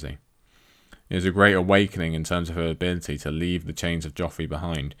against Ramsay. It is a great awakening in terms of her ability to leave the chains of Joffrey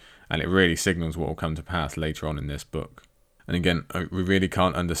behind, and it really signals what will come to pass later on in this book. And again, we really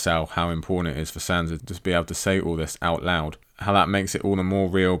can't undersell how important it is for Sansa to be able to say all this out loud, how that makes it all the more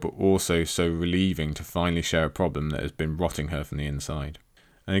real but also so relieving to finally share a problem that has been rotting her from the inside.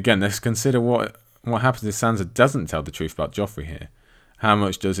 And again, let's consider what happens if Sansa doesn't tell the truth about Joffrey here. How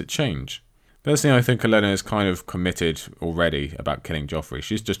much does it change? Personally, I think Olenna is kind of committed already about killing Joffrey.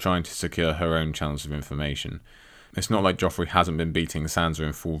 She's just trying to secure her own channels of information. It's not like Joffrey hasn't been beating Sansa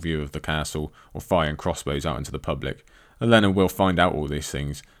in full view of the castle or firing crossbows out into the public. Olenna will find out all these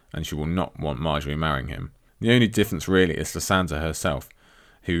things, and she will not want Marjorie marrying him. The only difference really is to Sansa herself,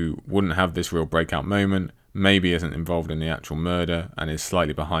 who wouldn't have this real breakout moment, maybe isn't involved in the actual murder, and is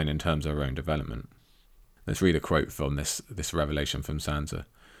slightly behind in terms of her own development. Let's read a quote from this revelation from Sansa.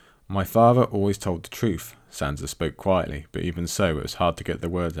 "My father always told the truth." Sansa spoke quietly, but even so it was hard to get the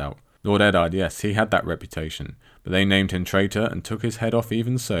words out. "Lord Eddard, yes, he had that reputation, but they named him traitor and took his head off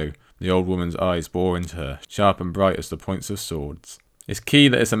even so." The old woman's eyes bore into her, sharp and bright as the points of swords. It's key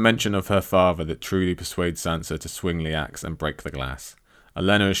that it's a mention of her father that truly persuades Sansa to swing the axe and break the glass.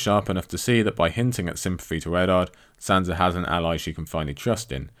 Olenna is sharp enough to see that by hinting at sympathy to Eddard, Sansa has an ally she can finally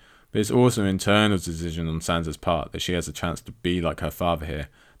trust in. But it's also an internal decision on Sansa's part that she has a chance to be like her father here,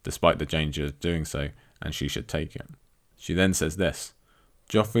 despite the danger of doing so, and she should take it. She then says this,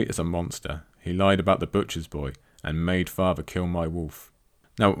 "Joffrey is a monster. He lied about the butcher's boy, and made father kill my wolf."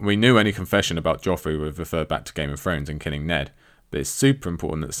 Now, we knew any confession about Joffrey would refer back to Game of Thrones and killing Ned, but it's super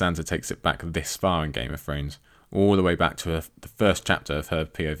important that Sansa takes it back this far in Game of Thrones, all the way back to the first chapter of her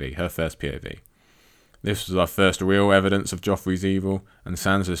POV, her first POV. This was our first real evidence of Joffrey's evil, and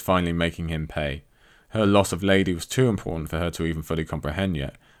Sansa is finally making him pay. Her loss of Lady was too important for her to even fully comprehend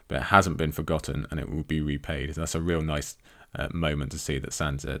yet, but it hasn't been forgotten and it will be repaid. That's a real nice moment to see that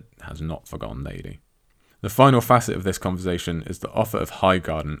Sansa has not forgotten Lady. The final facet of this conversation is the offer of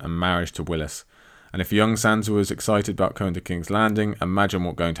Highgarden and marriage to Willis. And if young Sansa was excited about going to King's Landing, imagine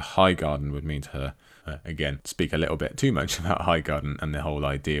what going to Highgarden would mean to her. Again, speak a little bit too much about Highgarden and the whole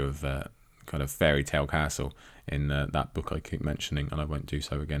idea of kind of fairy tale castle in that book I keep mentioning, and I won't do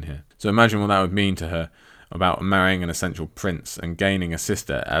so again here. So imagine what that would mean to her about marrying an essential prince and gaining a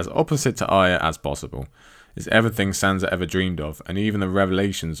sister as opposite to Arya as possible. It's everything Sansa ever dreamed of, and even the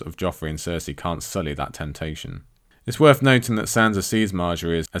revelations of Joffrey and Cersei can't sully that temptation. It's worth noting that Sansa sees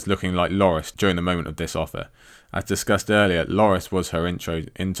Marjorie as looking like Loras during the moment of this offer. As discussed earlier, Loras was her intro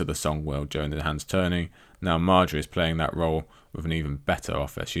into the Song world during the Hand's Tourney. Now Marjorie is playing that role with an even better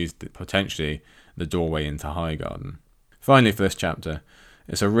offer. She's potentially the doorway into Highgarden. Finally, for this chapter,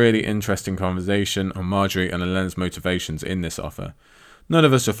 it's a really interesting conversation on Marjorie and Olenna's motivations in this offer. None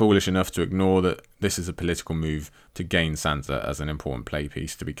of us are foolish enough to ignore that this is a political move to gain Sansa as an important play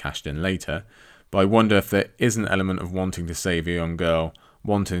piece to be cashed in later, but I wonder if there is an element of wanting to save a young girl,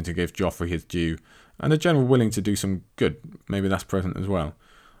 wanting to give Joffrey his due, and a general willing to do some good. Maybe that's present as well.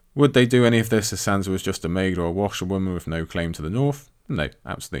 Would they do any of this if Sansa was just a maid or a washerwoman with no claim to the north? No,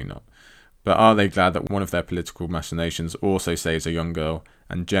 absolutely not. But are they glad that one of their political machinations also saves a young girl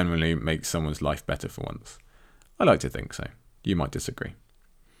and generally makes someone's life better for once? I like to think so. You might disagree.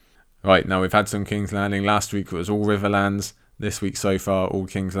 Right, now we've had some King's Landing. Last week it was all Riverlands. This week so far, all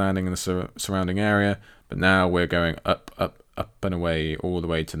King's Landing and the surrounding area. But now we're going up and away, all the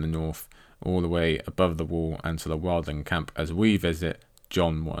way to the north, all the way above the wall and to the Wildling camp as we visit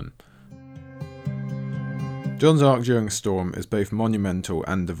Jon 1. Jon's arc during Storm is both monumental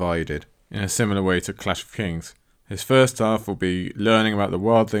and divided, in a similar way to Clash of Kings. His first half will be learning about the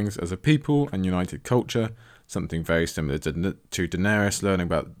Wildlings as a people and united culture, something very similar to Daenerys learning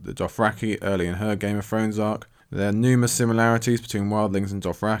about the Dothraki early in her Game of Thrones arc. There are numerous similarities between Wildlings and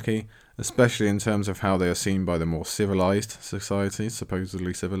Dothraki, especially in terms of how they are seen by the more civilized societies,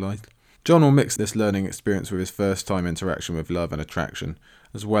 supposedly civilized. Jon will mix this learning experience with his first time interaction with love and attraction,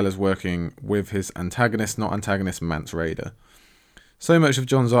 as well as working with his not antagonist Mance Rayder. So much of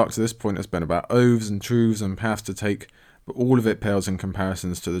Jon's arc to this point has been about oaths and truths and paths to take, but all of it pales in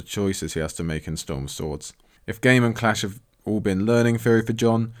comparisons to the choices he has to make in Storm of Swords. If Game and Clash have all been learning theory for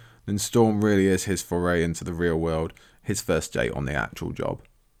Jon, then Storm really is his foray into the real world, his first day on the actual job.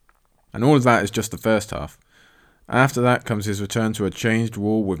 And all of that is just the first half. After that comes his return to a changed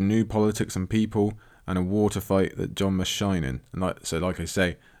wall with new politics and people, and a war to fight that Jon must shine in. And like I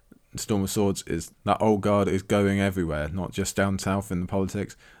say, Storm of Swords is that old guard is going everywhere, not just down south in the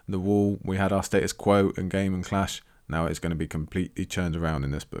politics. The wall, we had our status quo in Game and Clash. Now it's going to be completely turned around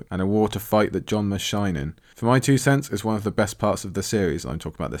in this book. And a war to fight that Jon must shine in. For my 2 cents, is one of the best parts of the series. I'm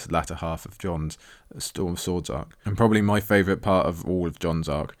talking about this latter half of Jon's Storm of Swords arc. And probably my favourite part of all of Jon's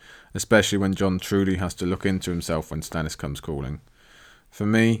arc. Especially when Jon truly has to look into himself when Stannis comes calling. For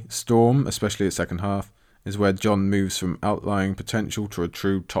me, Storm, especially its second half, is where Jon moves from outlying potential to a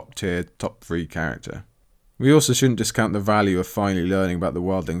true top-tier, top-3 character. We also shouldn't discount the value of finally learning about the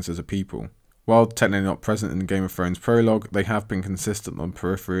Wildlings as a people. While technically not present in the Game of Thrones prologue, they have been consistent on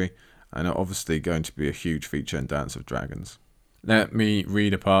periphery and are obviously going to be a huge feature in Dance of Dragons. Let me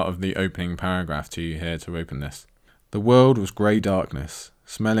read a part of the opening paragraph to you here to open this. The world was grey darkness,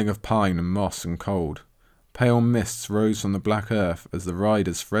 smelling of pine and moss and cold. Pale mists rose from the black earth as the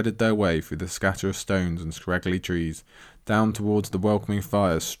riders threaded their way through the scatter of stones and scraggly trees, down towards the welcoming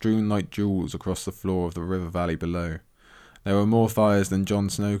fires strewn like jewels across the floor of the river valley below. There were more fires than Jon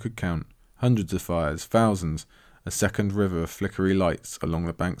Snow could count. Hundreds of fires, thousands, a second river of flickery lights along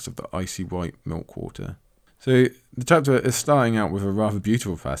the banks of the icy white milkwater. So the chapter is starting out with a rather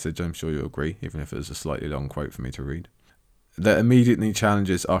beautiful passage, I'm sure you'll agree, even if it was a slightly long quote for me to read, that immediately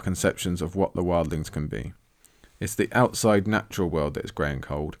challenges our conceptions of what the Wildlings can be. It's the outside natural world that is grey and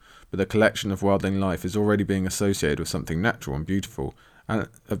cold, but the collection of Wildling life is already being associated with something natural and beautiful, and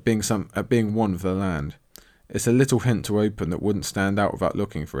of being one with the land. It's a little hint to open that wouldn't stand out without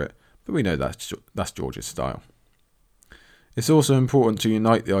looking for it, but we know that's George's style. It's also important to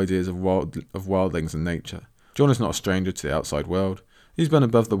unite the ideas of wildlings and nature. Jon is not a stranger to the outside world. He's been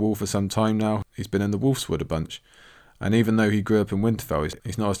above the wall for some time now. He's been in the Wolfswood a bunch. And even though he grew up in Winterfell,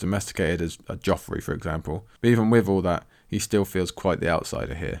 he's not as domesticated as a Joffrey, for example. But even with all that, he still feels quite the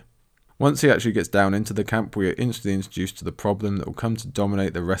outsider here. Once he actually gets down into the camp, we are instantly introduced to the problem that will come to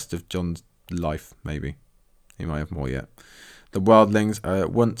dominate the rest of Jon's life, maybe. He might have more yet. The Wildlings are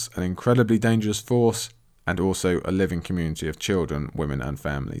at once an incredibly dangerous force and also a living community of children, women and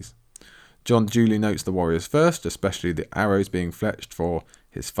families. Jon duly notes the warriors first, especially the arrows being fletched for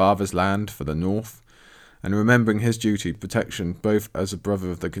his father's land for the north, and remembering his duty of protection both as a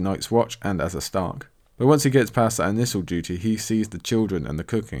brother of the Night's Watch and as a Stark. But once he gets past that initial duty, he sees the children and the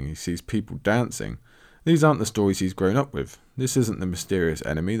cooking, he sees people dancing. These aren't the stories he's grown up with. This isn't the mysterious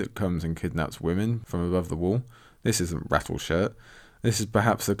enemy that comes and kidnaps women from above the wall. This isn't Rattleshirt. This is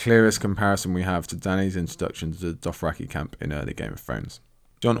perhaps the clearest comparison we have to Dany's introduction to the Dothraki camp in early Game of Thrones.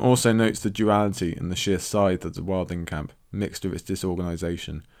 Jon also notes the duality and the sheer size of the Wildling camp, mixed with its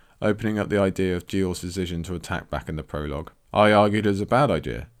disorganisation, opening up the idea of Gil's decision to attack back in the prologue. I argued it was a bad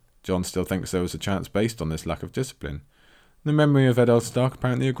idea. Jon still thinks there was a chance based on this lack of discipline. The memory of Eddard Stark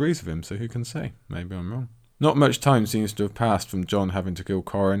apparently agrees with him, so who can say? Maybe I'm wrong. Not much time seems to have passed from Jon having to kill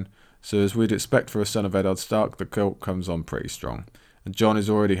Corryn, so as we'd expect for a son of Eddard Stark, the cult comes on pretty strong. And Jon is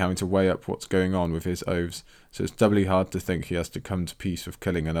already having to weigh up what's going on with his oaths, so it's doubly hard to think he has to come to peace with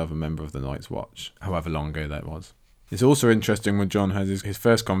killing another member of the Night's Watch, however long ago that was. It's also interesting when Jon has his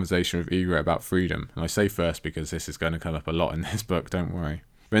first conversation with Ygritte about freedom, and I say first because this is going to come up a lot in this book, don't worry.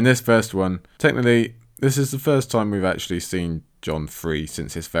 But in this first one, technically, this is the first time we've actually seen Jon free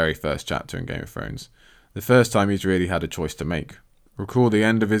since his very first chapter in Game of Thrones. The first time he's really had a choice to make. Recall the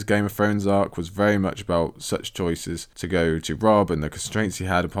end of his Game of Thrones arc was very much about such choices to go to Robb and the constraints he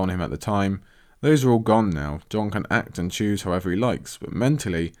had upon him at the time. Those are all gone now. Jon can act and choose however he likes, but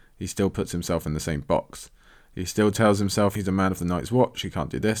mentally he still puts himself in the same box. He still tells himself he's a man of the Night's Watch, he can't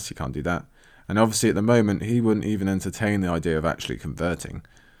do this, he can't do that. And obviously at the moment he wouldn't even entertain the idea of actually converting.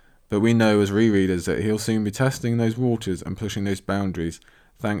 But we know as rereaders that he'll soon be testing those waters and pushing those boundaries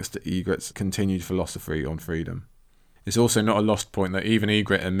thanks to Ygritte's continued philosophy on freedom. It's also not a lost point that even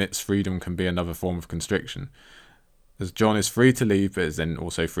Ygritte admits freedom can be another form of constriction, as Jon is free to leave but is then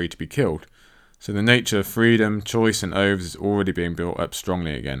also free to be killed. So the nature of freedom, choice and oaths is already being built up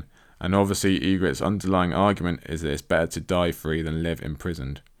strongly again, and obviously Ygritte's underlying argument is that it's better to die free than live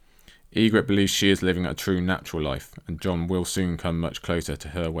imprisoned. Ygritte believes she is living a true natural life, and Jon will soon come much closer to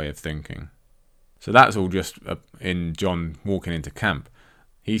her way of thinking. So that's all just in Jon walking into camp.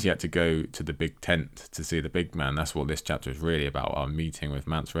 He's yet to go to the big tent to see the big man. That's what this chapter is really about, our meeting with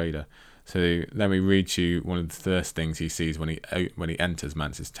Mance Rayder. So let me read you one of the first things he sees when he enters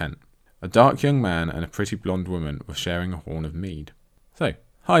Mance's tent. A dark young man and a pretty blonde woman were sharing a horn of mead. So,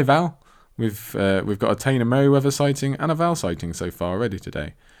 hi Val. We've got a Taena Merryweather sighting and a Val sighting so far already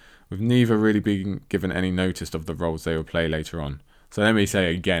today, with neither really being given any notice of the roles they will play later on. So let me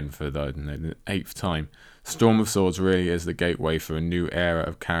say again for the 8th time, Storm of Swords really is the gateway for a new era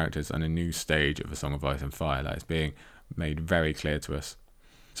of characters and a new stage of A Song of Ice and Fire that is being made very clear to us.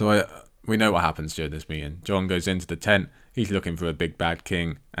 So we know what happens during this meeting. Jon goes into the tent, he's looking for a big bad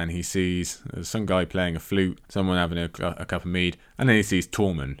king, and he sees some guy playing a flute, someone having a cup of mead, and then he sees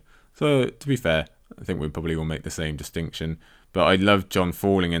Tormund. So to be fair, I think we probably will make the same distinction, but I love Jon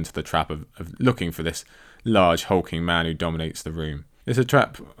falling into the trap of looking for this large hulking man who dominates the room. It's a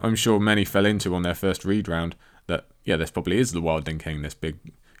trap I'm sure many fell into on their first read round, that, yeah, this probably is the Wildling King, this big,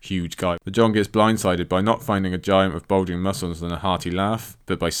 huge guy. But Jon gets blindsided by not finding a giant with bulging muscles and a hearty laugh,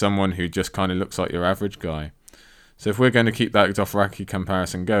 but by someone who just kind of looks like your average guy. So if we're going to keep that Dothraki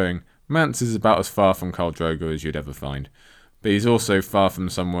comparison going, Mance is about as far from Khal Drogo as you'd ever find. But he's also far from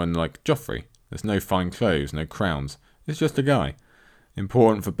someone like Joffrey. There's no fine clothes, no crowns. It's just a guy.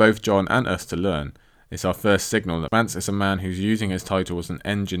 Important for both Jon and us to learn. It's our first signal that Mance is a man who's using his title as an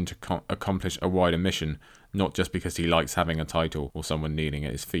engine to accomplish a wider mission, not just because he likes having a title or someone kneeling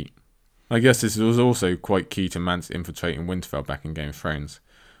at his feet. I guess this was also quite key to Mance infiltrating Winterfell back in Game of Thrones.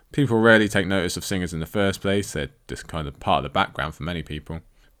 People rarely take notice of singers in the first place, they're just kind of part of the background for many people.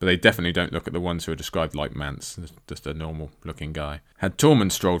 But they definitely don't look at the ones who are described like Mance, just a normal looking guy. Had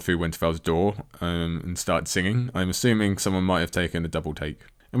Tormund strolled through Winterfell's door and started singing, I'm assuming someone might have taken a double take.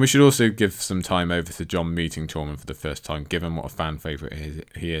 And we should also give some time over to Jon meeting Tormund for the first time, given what a fan favourite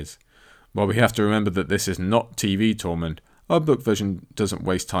he is. While we have to remember that this is not TV Tormund, our book version doesn't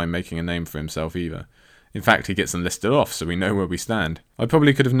waste time making a name for himself either. In fact, he gets them listed off, so we know where we stand. I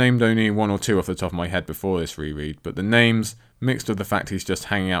probably could have named only one or two off the top of my head before this reread, but the names, mixed with the fact he's just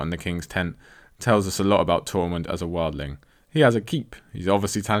hanging out in the king's tent, tells us a lot about Tormund as a wildling. He has a keep, he's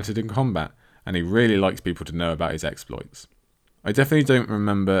obviously talented in combat, and he really likes people to know about his exploits. I definitely don't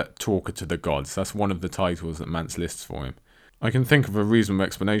remember Talker to the Gods, that's one of the titles that Mance lists for him. I can think of a reasonable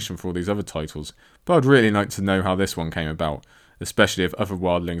explanation for all these other titles, but I'd really like to know how this one came about, especially if other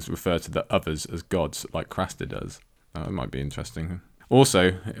wildlings refer to the others as gods, like Craster does. That might be interesting.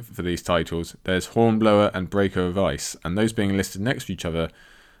 Also, for these titles, there's Hornblower and Breaker of Ice, and those being listed next to each other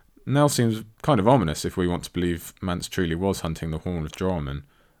now seems kind of ominous if we want to believe Mance truly was hunting the Horn of Joramun.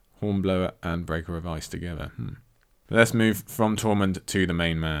 Hornblower and Breaker of Ice together. Let's move from Tormund to the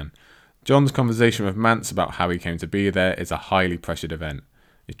main man. Jon's conversation with Mance about how he came to be there is a highly pressured event.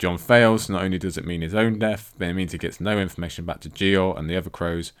 If Jon fails, not only does it mean his own death, but it means he gets no information back to Gior and the other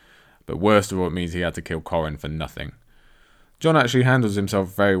crows, but worst of all, it means he had to kill Corran for nothing. Jon actually handles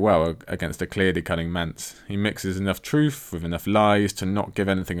himself very well against a clearly cunning Mance. He mixes enough truth with enough lies to not give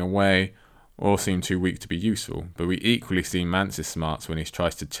anything away, or seem too weak to be useful, but we equally see Mance's smarts when he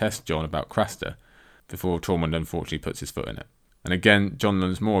tries to test Jon about Craster, before Tormund unfortunately puts his foot in it. And again, Jon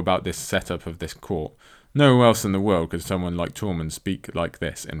learns more about this setup of this court. Nowhere else in the world could someone like Tormund speak like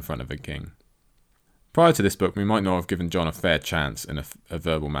this in front of a king. Prior to this book, we might not have given Jon a fair chance in a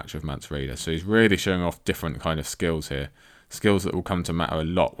verbal match with Mance Rayder, so he's really showing off different kind of skills here. Skills that will come to matter a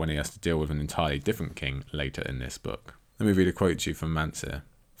lot when he has to deal with an entirely different king later in this book. Let me read a quote to you from Mance here.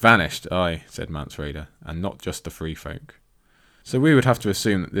 "Vanished, aye," said Mance Rayder, "and not just the free folk." So we would have to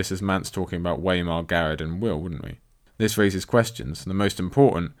assume that this is Mance talking about Waymar, Garrod and Will, wouldn't we? This raises questions. The most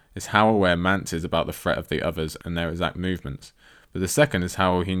important is how aware Mance is about the threat of the others and their exact movements. But the second is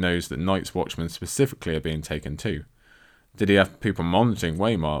how he knows that Night's Watchmen specifically are being taken too. Did he have people monitoring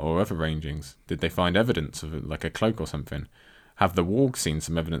Waymar or other rangings? Did they find evidence of it, like a cloak or something? Have the warg seen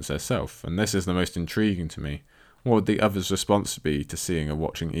some evidence herself? And this is the most intriguing to me. What would the other's response be to seeing a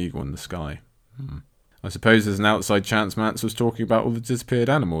watching eagle in the sky? I suppose there's an outside chance Mance was talking about all the disappeared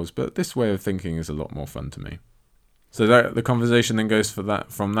animals, but this way of thinking is a lot more fun to me. So the conversation then goes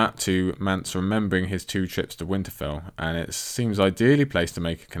from that to Mance remembering his 2 trips to Winterfell, and it seems ideally placed to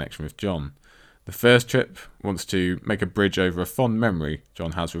make a connection with Jon. The first trip wants to make a bridge over a fond memory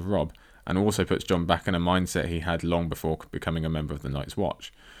Jon has with Robb, and also puts Jon back in a mindset he had long before becoming a member of the Night's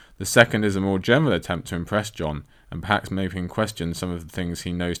Watch. The second is a more general attempt to impress Jon, and perhaps make him question some of the things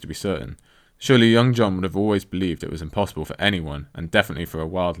he knows to be certain. Surely young Jon would have always believed it was impossible for anyone, and definitely for a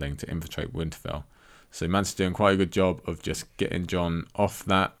wildling, to infiltrate Winterfell. So Mance is doing quite a good job of just getting Jon off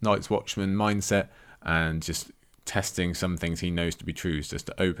that Night's Watchman mindset and just testing some things he knows to be true, just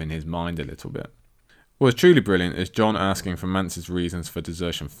to open his mind a little bit. What's truly brilliant is Jon asking for Mance's reasons for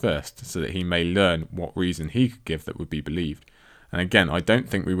desertion first, so that he may learn what reason he could give that would be believed. And again, I don't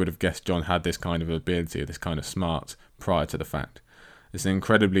think we would have guessed Jon had this kind of ability, this kind of smarts, prior to the fact. It's an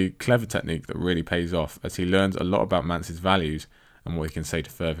incredibly clever technique that really pays off, as he learns a lot about Mance's values and what he can say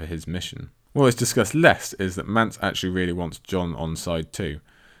to further his mission. What is discussed less is that Mance actually really wants Jon on side too.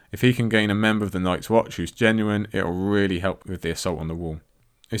 If he can gain a member of the Night's Watch who's genuine, it'll really help with the assault on the wall.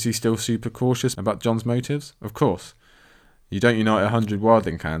 Is he still super cautious about Jon's motives? Of course. You don't unite 100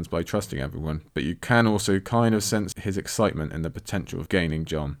 wildling clans by trusting everyone, but you can also kind of sense his excitement in the potential of gaining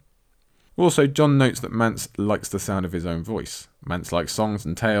Jon. Also, Jon notes that Mance likes the sound of his own voice. Mance likes songs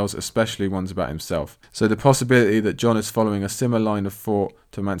and tales, especially ones about himself. So the possibility that Jon is following a similar line of thought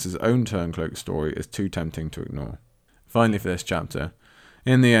to Mance's own Turncloak story is too tempting to ignore. Finally for this chapter,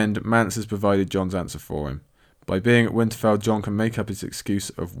 in the end, Mance has provided Jon's answer for him. By being at Winterfell, Jon can make up his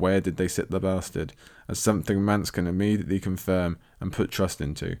excuse of where did they sit the bastard, as something Mance can immediately confirm and put trust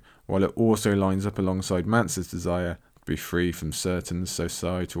into, while it also lines up alongside Mance's desire to be free from certain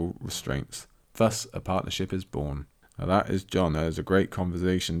societal restraints. Thus, a partnership is born. Now that is Jon. That is a great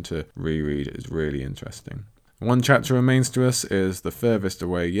conversation to reread. It is really interesting. One chapter remains to us is the furthest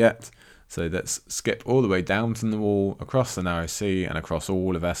away yet, so let's skip all the way down from the wall, across the narrow sea, and across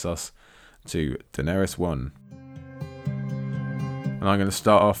all of Essos to Daenerys 1. And I'm going to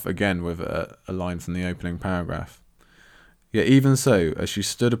start off again with a line from the opening paragraph. Yet even so, as she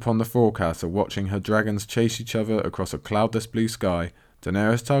stood upon the forecastle watching her dragons chase each other across a cloudless blue sky,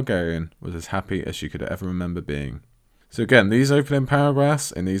 Daenerys Targaryen was as happy as she could ever remember being. So again, these opening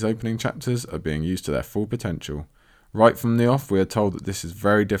paragraphs in these opening chapters are being used to their full potential. Right from the off, we are told that this is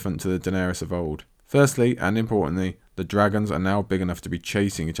very different to the Daenerys of old. Firstly, and importantly, the dragons are now big enough to be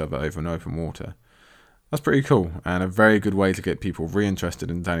chasing each other over an open water. That's pretty cool, and a very good way to get people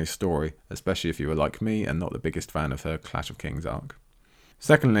reinterested in Dany's story, especially if you were like me and not the biggest fan of her Clash of Kings arc.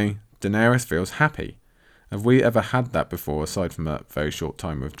 Secondly, Daenerys feels happy. Have we ever had that before, aside from that very short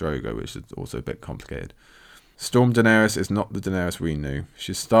time with Drogo, which is also a bit complicated? Storm Daenerys is not the Daenerys we knew.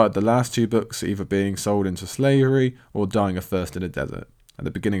 She started the last 2 books either being sold into slavery or dying of thirst in a desert. At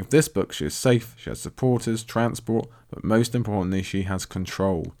the beginning of this book, she is safe, she has supporters, transport, but most importantly, she has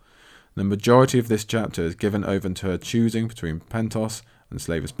control. The majority of this chapter is given over to her choosing between Pentos and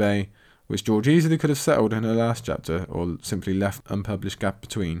Slavers Bay, which George easily could have settled in her last chapter or simply left unpublished gap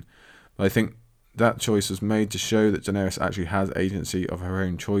between. But I think that choice was made to show that Daenerys actually has agency of her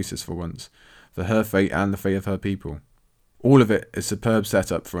own choices for once, for her fate and the fate of her people. All of it is superb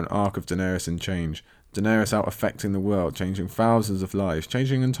setup for an arc of Daenerys in change, Daenerys out affecting the world, changing thousands of lives,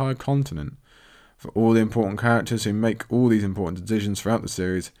 changing an entire continent. For all the important characters who make all these important decisions throughout the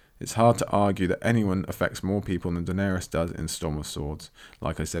series, it's hard to argue that anyone affects more people than Daenerys does in Storm of Swords,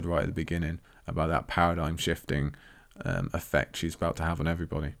 like I said right at the beginning, about that paradigm shifting effect she's about to have on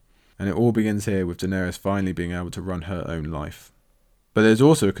everybody. And it all begins here with Daenerys finally being able to run her own life. But there's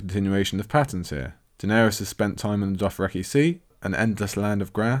also a continuation of patterns here. Daenerys has spent time in the Dothraki Sea, an endless land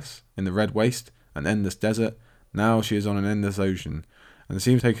of grass, in the Red Waste, an endless desert. Now she is on an endless ocean, and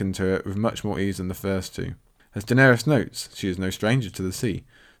seems taken to it with much more ease than the first 2. As Daenerys notes, she is no stranger to the sea,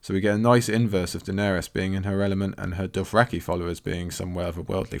 so we get a nice inverse of Daenerys being in her element and her Dothraki followers being somewhere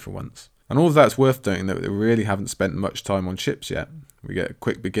otherworldly for once. And all of that's worth noting that we really haven't spent much time on ships yet. We get a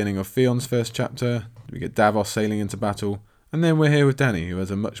quick beginning of Theon's first chapter, we get Davos sailing into battle, and then we're here with Dany, who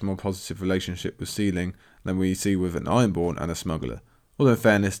has a much more positive relationship with Sealing than we see with an Ironborn and a smuggler. Although in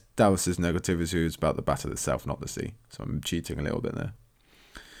fairness, Davos' negativity is about the battle itself, not the sea, so I'm cheating a little bit there.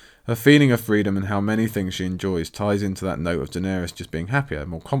 Her feeling of freedom and how many things she enjoys ties into that note of Daenerys just being happier,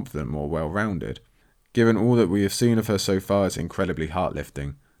 more confident, more well-rounded. Given all that we have seen of her so far, it's incredibly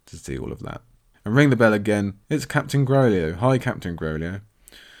heart-lifting to see all of that. And ring the bell again, it's Captain Grolio. Hi, Captain Grolio.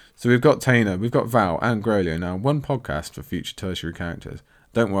 So we've got Taina, we've got Val and Grolio now, one podcast for future tertiary characters.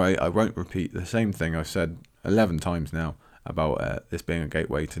 Don't worry, I won't repeat the same thing I've said 11 times now about this being a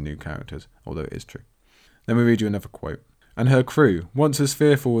gateway to new characters, although it is true. Then we read you another quote. And her crew, once as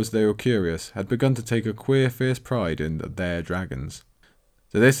fearful as they were curious, had begun to take a queer, fierce pride in their dragons.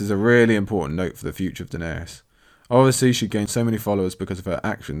 So this is a really important note for the future of Daenerys. Obviously, she gained so many followers because of her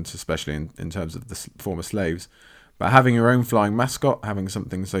actions, especially in terms of the former slaves. But having your own flying mascot, having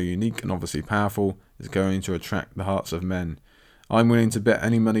something so unique and obviously powerful, is going to attract the hearts of men. I'm willing to bet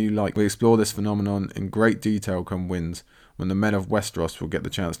any money you like we explore this phenomenon in great detail come Winds, when the men of Westeros will get the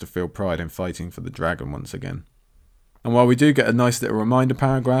chance to feel pride in fighting for the dragon once again. And while we do get a nice little reminder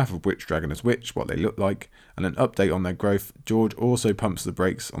paragraph of which dragon is which, what they look like, and an update on their growth, George also pumps the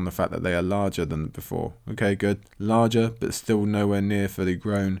brakes on the fact that they are larger than before. Okay, good. Larger, but still nowhere near fully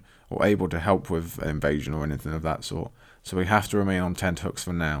grown, or able to help with an invasion or anything of that sort. So we have to remain on tenterhooks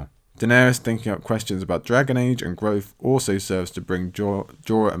for now. Daenerys thinking up questions about Dragon Age and growth also serves to bring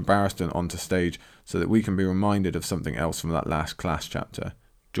Jorah and Barristan onto stage so that we can be reminded of something else from that last Clash chapter.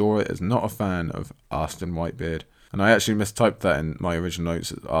 Jorah is not a fan of Arstan Whitebeard. And I actually mistyped that in my original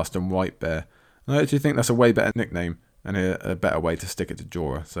notes as Arstan Whitebear. And I actually think that's a way better nickname and a better way to stick it to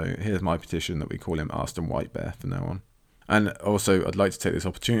Jorah. So here's my petition that we call him Arstan Whitebear from now on. And also, I'd like to take this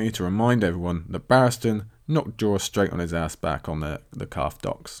opportunity to remind everyone that Barristan knocked Jorah straight on his ass back on the Calf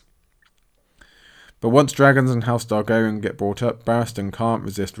docks. But once dragons and House Targaryen get brought up, Barristan can't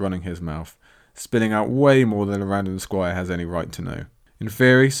resist running his mouth, spilling out way more than a random squire has any right to know. In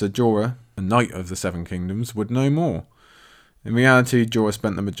theory, Sir Jorah, a knight of the Seven Kingdoms, would know more. In reality, Jorah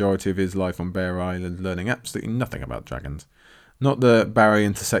spent the majority of his life on Bear Island learning absolutely nothing about dragons. Not that Barry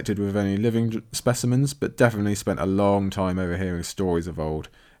intersected with any living specimens, but definitely spent a long time overhearing stories of old,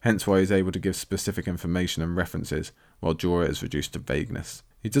 hence why he's able to give specific information and references, while Jorah is reduced to vagueness.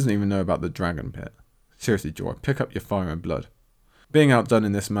 He doesn't even know about the dragon pit. Seriously, Jorah, pick up your fire and blood. Being outdone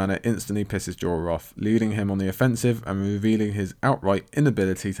in this manner instantly pisses Jorah off, leading him on the offensive and revealing his outright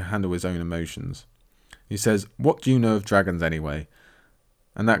inability to handle his own emotions. He says, "What do you know of dragons anyway?"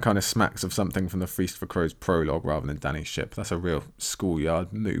 And that kind of smacks of something from the Feast for Crows prologue rather than Dany's ship. That's a real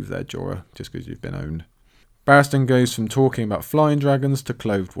schoolyard move there, Jorah, just because you've been owned. Barristan goes from talking about flying dragons to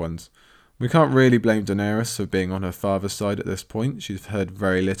clothed ones. We can't really blame Daenerys for being on her father's side at this point. She's heard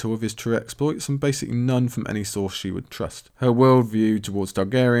very little of his true exploits and basically none from any source she would trust. Her worldview towards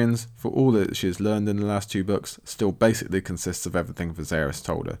Targaryens, for all that she has learned in the last 2 books, still basically consists of everything Viserys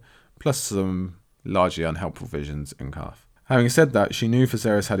told her, plus some largely unhelpful visions in Calf. Having said that, she knew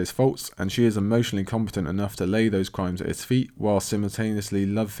Viserys had his faults, and she is emotionally competent enough to lay those crimes at his feet, while simultaneously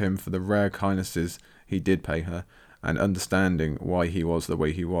love him for the rare kindnesses he did pay her, and understanding why he was the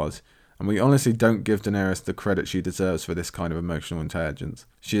way he was. And we honestly don't give Daenerys the credit she deserves for this kind of emotional intelligence.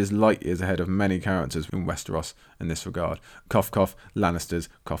 She is light years ahead of many characters in Westeros in this regard. Cough cough, Lannisters,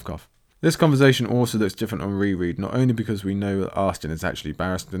 cough cough. This conversation also looks different on reread, not only because we know that Arstan is actually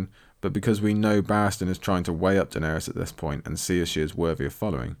Barristan, but because we know Barristan is trying to weigh up Daenerys at this point and see if she is worthy of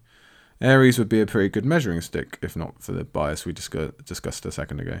following. Aerys would be a pretty good measuring stick, if not for the bias we discussed a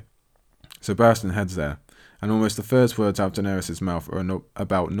second ago. So Barristan heads there, and almost the first words out of Daenerys' mouth are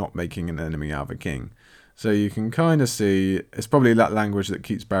about not making an enemy out of a king. So you can kind of see, it's probably that language that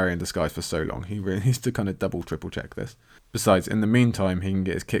keeps Barry in disguise for so long. He really needs to kind of triple check this. Besides, in the meantime, he can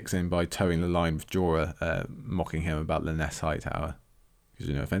get his kicks in by towing the line with Jorah, mocking him about the Ness Hightower. Because,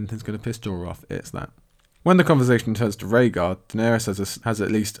 if anything's going to piss Jorah off, it's that. When the conversation turns to Rhaegar, Daenerys has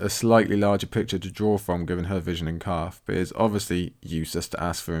at least a slightly larger picture to draw from given her vision in Calf, but is obviously useless to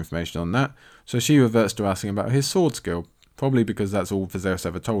ask for information on that, so she reverts to asking about his sword skill, probably because that's all Viserys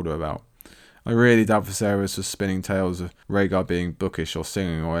ever told her about. I really doubt Viserys was spinning tales of Rhaegar being bookish or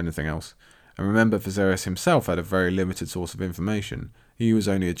singing or anything else. And remember, Viserys himself had a very limited source of information. He was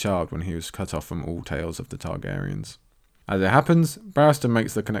only a child when he was cut off from all tales of the Targaryens. As it happens, Barristan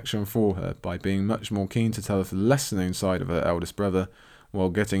makes the connection for her by being much more keen to tell us the lesser-known side of her eldest brother, while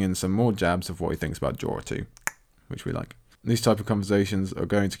getting in some more jabs of what he thinks about Jorah too, which we like. These type of conversations are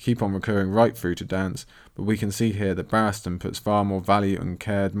going to keep on recurring right through to Dance, but we can see here that Barristan puts far more value and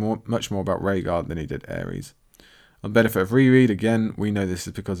cared much more about Rhaegar than he did Aerys. On benefit of reread, again, we know this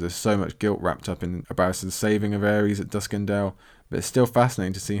is because there's so much guilt wrapped up in Barristan's saving of Aerys at Duskendale, but it's still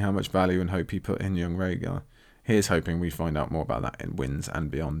fascinating to see how much value and hope he put in young Rhaegar. Here's hoping we find out more about that in Winds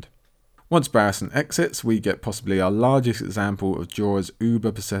and beyond. Once Barristan exits, we get possibly our largest example of Jorah's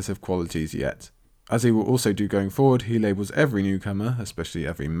uber-possessive qualities yet. As he will also do going forward, he labels every newcomer, especially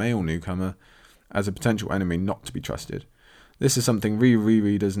every male newcomer, as a potential enemy not to be trusted. This is something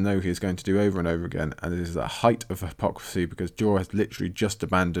rereaders know he is going to do over and over again, and it is the height of hypocrisy because Jorah has literally just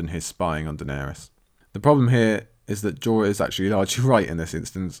abandoned his spying on Daenerys. The problem here is that Jorah is actually largely right in this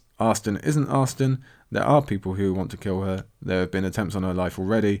instance. Arstan isn't Arstan. There are people who want to kill her. There have been attempts on her life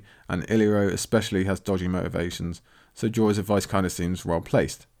already, and Illyrio especially has dodgy motivations, so Jorah's advice kind of seems well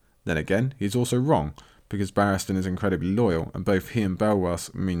placed. Then again, he's also wrong, because Barristan is incredibly loyal, and both he and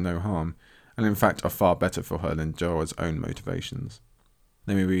Belwas mean no harm, and in fact are far better for her than Jorah's own motivations.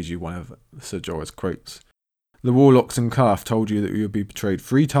 Let me read you one of Sir Jorah's quotes. "The warlocks and Calf told you that you would be betrayed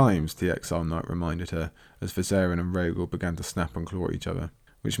 3 times, the exile knight reminded her, as Viserion and Rhaegal began to snap and claw at each other.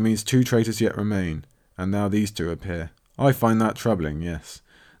 Which means 2 traitors yet remain, and now these 2 appear. I find that troubling, yes.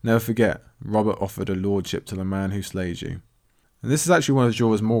 Never forget, Robert offered a lordship to the man who slays you." And this is actually one of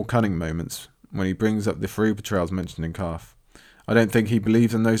Jorah's more cunning moments, when he brings up the 3 betrayals mentioned in Calf. I don't think he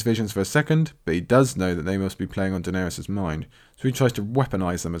believes in those visions for a second, but he does know that they must be playing on Daenerys' mind, so he tries to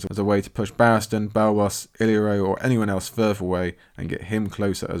weaponize them as a way to push Barristan, Belwas, Illyrio or anyone else further away and get him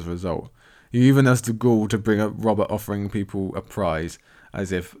closer as a result. He even has the gall to bring up Robert offering people a prize,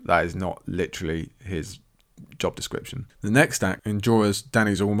 as if that is not literally his job description. The next act in Jorah's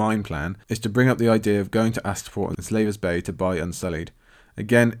Dany's All Mine plan is to bring up the idea of going to Astaport and Slaver's Bay to buy Unsullied.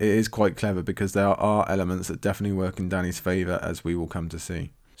 Again, it is quite clever because there are elements that definitely work in Dany's favour, as we will come to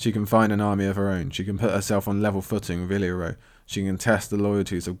see. She can find an army of her own, she can put herself on level footing with Illyrio, she can test the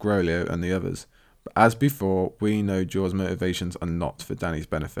loyalties of Groleo and the others. But as before, we know Jorah's motivations are not for Dany's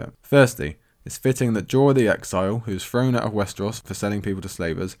benefit. Firstly, it's fitting that Jorah the Exile, who was thrown out of Westeros for selling people to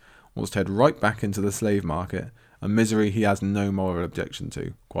slavers, wants to head right back into the slave market, a misery he has no moral objection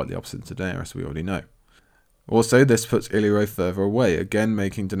to, quite the opposite to Daenerys, we already know. Also, this puts Illyrio further away, again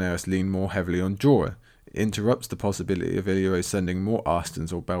making Daenerys lean more heavily on Jorah. It interrupts the possibility of Illyrio sending more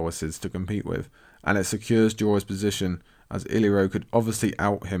Arstans or Belwases to compete with, and it secures Jorah's position, as Illyrio could obviously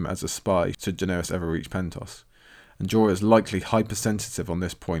out him as a spy should Daenerys ever reach Pentos. And Jorah is likely hypersensitive on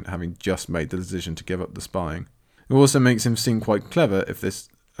this point, having just made the decision to give up the spying. It also makes him seem quite clever if this,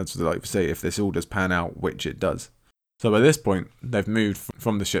 as I like to say, if this all does pan out, which it does. So by this point, they've moved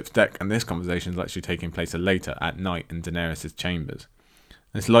from the ship's deck, and this conversation is actually taking place later at night in Daenerys' chambers.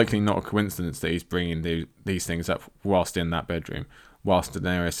 It's likely not a coincidence that he's bringing these things up whilst in that bedroom, whilst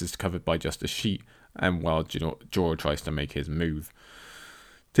Daenerys is covered by just a sheet, and while Jorah tries to make his move.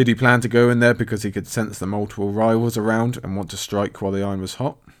 Did he plan to go in there because he could sense the multiple rivals around and want to strike while the iron was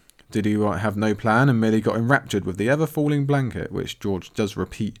hot? Did he have no plan and merely got enraptured with the ever-falling blanket, which George does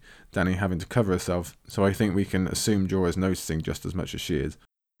repeat Dany having to cover herself, so I think we can assume Jorah is noticing just as much as she is.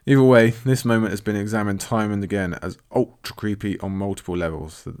 Either way, this moment has been examined time and again as ultra creepy on multiple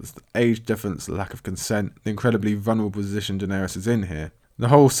levels. There's the age difference, the lack of consent, the incredibly vulnerable position Daenerys is in here. The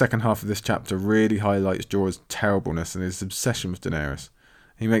whole second half of this chapter really highlights Jorah's terribleness and his obsession with Daenerys.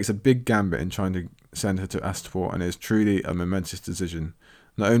 He makes a big gambit in trying to send her to Astapor, and it is truly a momentous decision.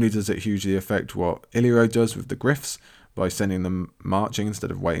 Not only does it hugely affect what Illyrio does with the Griffs by sending them marching instead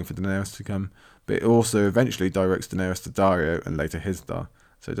of waiting for Daenerys to come, but it also eventually directs Daenerys to Daario and later Hizdahr,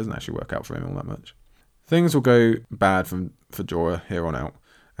 so it doesn't actually work out for him all that much. Things will go bad for Jorah here on out,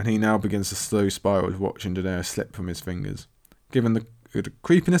 and he now begins to slow spiral watching Daenerys slip from his fingers. Given the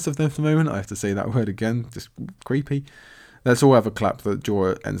creepiness of this moment, I have to say that word again, just creepy. Let's all have a clap that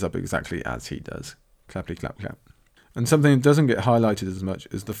Jorah ends up exactly as he does. Clappity clap clap. And something that doesn't get highlighted as much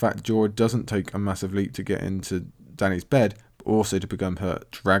is the fact Jorah doesn't take a massive leap to get into Dany's bed, but also to become her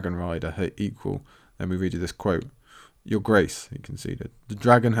dragon rider, her equal. Let me read you this quote. "Your Grace," he conceded, "the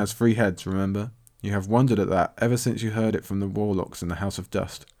dragon has 3 heads, remember? You have wondered at that ever since you heard it from the warlocks in the House of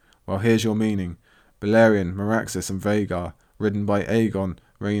Dust. Well, here's your meaning. Balerion, Meraxes and Vhagar, ridden by Aegon,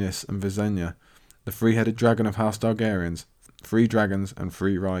 Rhaenys and Visenya. The 3-headed dragon of House Targaryens, 3 dragons and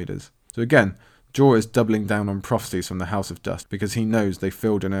 3 riders." So again, Jorah is doubling down on prophecies from the House of Dust because he knows they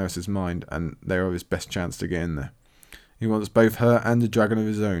fill Daenerys' mind and they are his best chance to get in there. He wants both her and a dragon of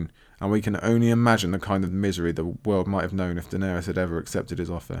his own, and we can only imagine the kind of misery the world might have known if Daenerys had ever accepted his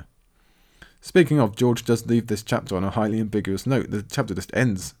offer. Speaking of, George does leave this chapter on a highly ambiguous note. The chapter just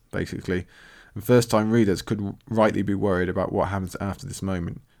ends, basically, and first-time readers could rightly be worried about what happens after this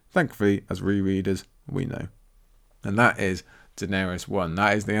moment. Thankfully, as rereaders, we know. And that is Daenerys 1.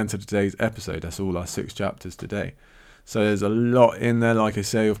 That is the end of today's episode. That's all our 6 chapters today. So there's a lot in there. Like I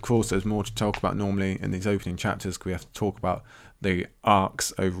say, of course, there's more to talk about normally in these opening chapters because we have to talk about the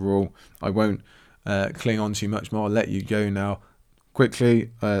arcs overall. I won't cling on too much more. I'll let you go now.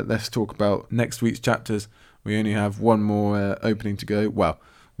 Quickly, let's talk about next week's chapters. We only have one more opening to go. Well,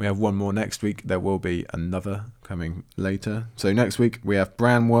 We have one more next week. There will be another coming later. So next week we have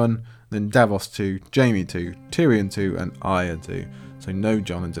Bran 1, then Davos 2, Jaime 2, Tyrion 2 and Arya 2. So no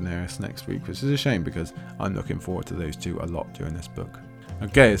Jon and Daenerys next week, which is a shame because I'm looking forward to those two a lot during this book.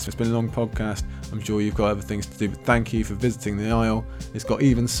 Okay, it's been a long podcast. I'm sure you've got other things to do, but thank you for visiting the Isle. It's got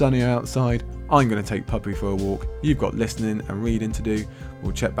even sunnier outside. I'm going to take Puppy for a walk. You've got listening and reading to do.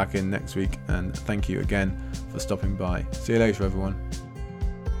 We'll check back in next week, and thank you again for stopping by. See you later, everyone.